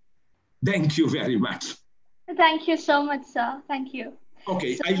 Thank you very much. Thank you so much, sir. Thank you.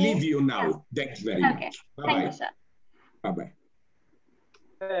 Okay, I leave you now. Yeah. Thanks very much. Bye-bye. Thank you, sir. Bye-bye.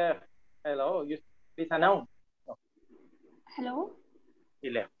 Hello, you please announce. Hello?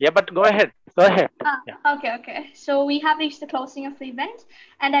 Yeah, but go ahead. Go ahead. Yeah. Okay. So we have reached the closing of the event,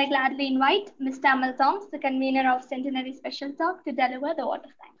 and I gladly invite Mr. Amal Thoms, the convener of Centenary Special Talk, to deliver the vote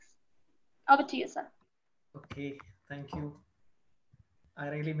of thanks. Over to you, sir. Okay, thank you. I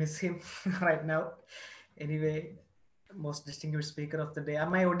really miss him right now. Anyway, most distinguished speaker of the day.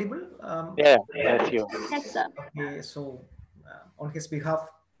 Am I audible? Yes, you. Yes, sir. Okay, so on his behalf,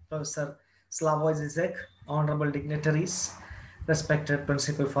 Professor Slavoj Zizek, honorable dignitaries, respected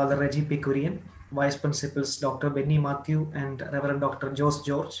Principal Father Reggie P. Kurian, Vice Principals Dr. Benny Matthew and Reverend Dr. Jose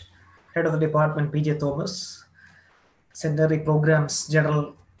George, Head of the Department P.J. Thomas, Centenary Programs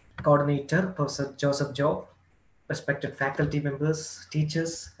General Coordinator Professor Joseph Job, respected faculty members,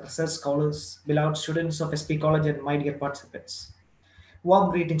 teachers, research scholars, beloved students of SP College and my dear participants.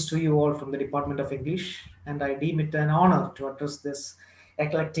 Warm greetings to you all from the Department of English, and I deem it an honor to address this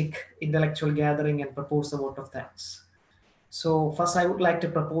eclectic intellectual gathering and propose a vote of thanks. So first I would like to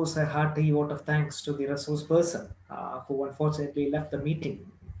propose a hearty vote of thanks to the resource person who unfortunately left the meeting,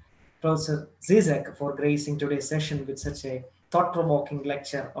 Professor Zizek, for gracing today's session with such a thought-provoking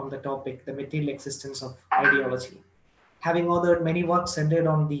lecture on the topic, the material existence of ideology. Having authored many works centered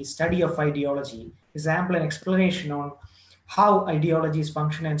on the study of ideology, his ample explanation on how ideologies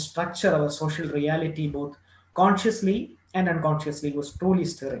function and structure our social reality both consciously and unconsciously was truly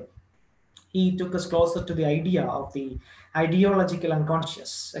stirring. He took us closer to the idea of the ideological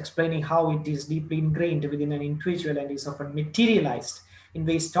unconscious, explaining how it is deeply ingrained within an individual and is often materialized in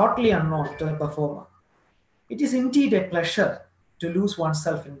ways totally unknown to the performer. It is indeed a pleasure to lose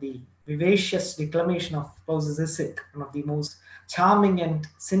oneself in the vivacious declamation of Professor Zizek, one of the most charming and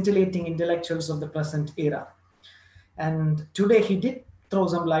scintillating intellectuals of the present era. And today he did throw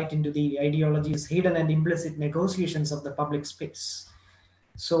some light into the ideology's hidden and implicit negotiations of the public space.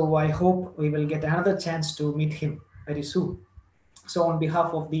 So I hope we will get another chance to meet him very soon. So on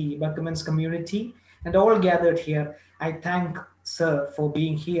behalf of the BERCHMANS community and all gathered here, I thank Sir for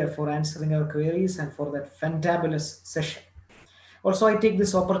being here, for answering our queries and for that fantabulous session. Also, I take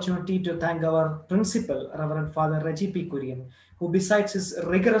this opportunity to thank our principal, Reverend Father Reggie P. Kurian, who besides his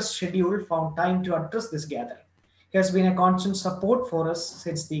rigorous schedule found time to address this gathering. He has been a constant support for us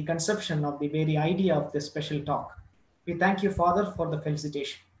since the conception of the very idea of this special talk. We thank you, Father, for the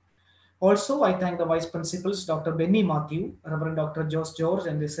felicitation. Also, I thank the Vice Principals, Dr. Benny Matthew, Reverend Dr. Jose George,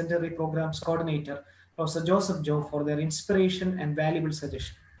 and the Centenary Programs Coordinator, Professor Joseph Joe, for their inspiration and valuable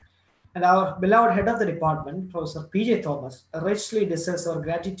suggestion. And our beloved head of the department, Professor P.J. Thomas, richly deserves our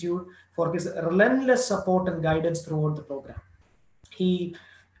gratitude for his relentless support and guidance throughout the program. He,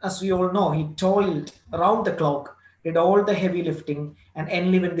 as we all know, he toiled around the clock, did all the heavy lifting, and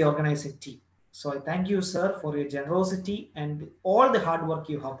enlivened the organizing team. So I thank you, sir, for your generosity and all the hard work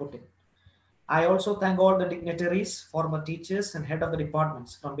you have put in. I also thank all the dignitaries, former teachers, and head of the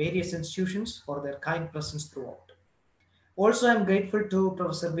departments from various institutions for their kind presence throughout. Also, I am grateful to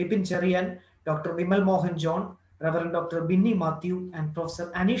Professor Vipin Cherian, Dr. Vimal Mohan John, Reverend Dr. Binny Matthew, and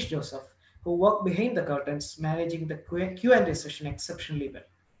Professor Anish Joseph, who work behind the curtains, managing the Q&A session exceptionally well.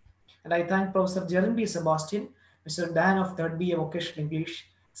 And I thank Professor Jeremy Sebastian, Mr. Dan of 3rd BA Vocational English,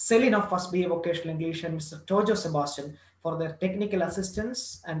 Celine of 1st BA Vocational English, and Mr. Tojo Sebastian for their technical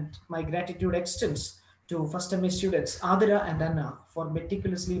assistance, and my gratitude extends to first MA students Adira and Anna for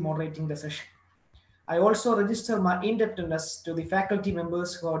meticulously moderating the session. I also register my indebtedness to the faculty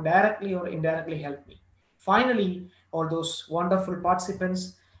members who have directly or indirectly helped me. Finally, all those wonderful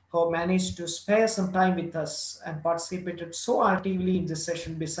participants who have managed to spare some time with us and participated so actively in this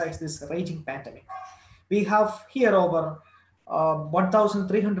session besides this raging pandemic. We have here over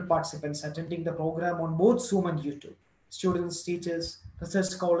 1,300 participants attending the program on both Zoom and YouTube. Students, teachers, research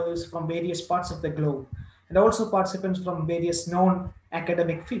scholars from various parts of the globe, and also participants from various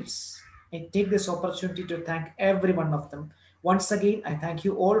non-academic fields. I take this opportunity to thank every one of them. Once again, I thank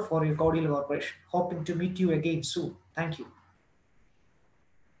you all for your cordial cooperation. Hoping to meet you again soon. Thank you.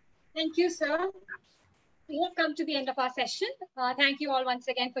 Thank you, sir. We have come to the end of our session. Thank you all once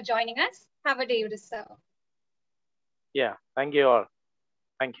again for joining us. Have a day to serve. Yeah, thank you all.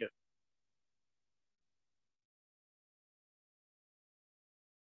 Thank you.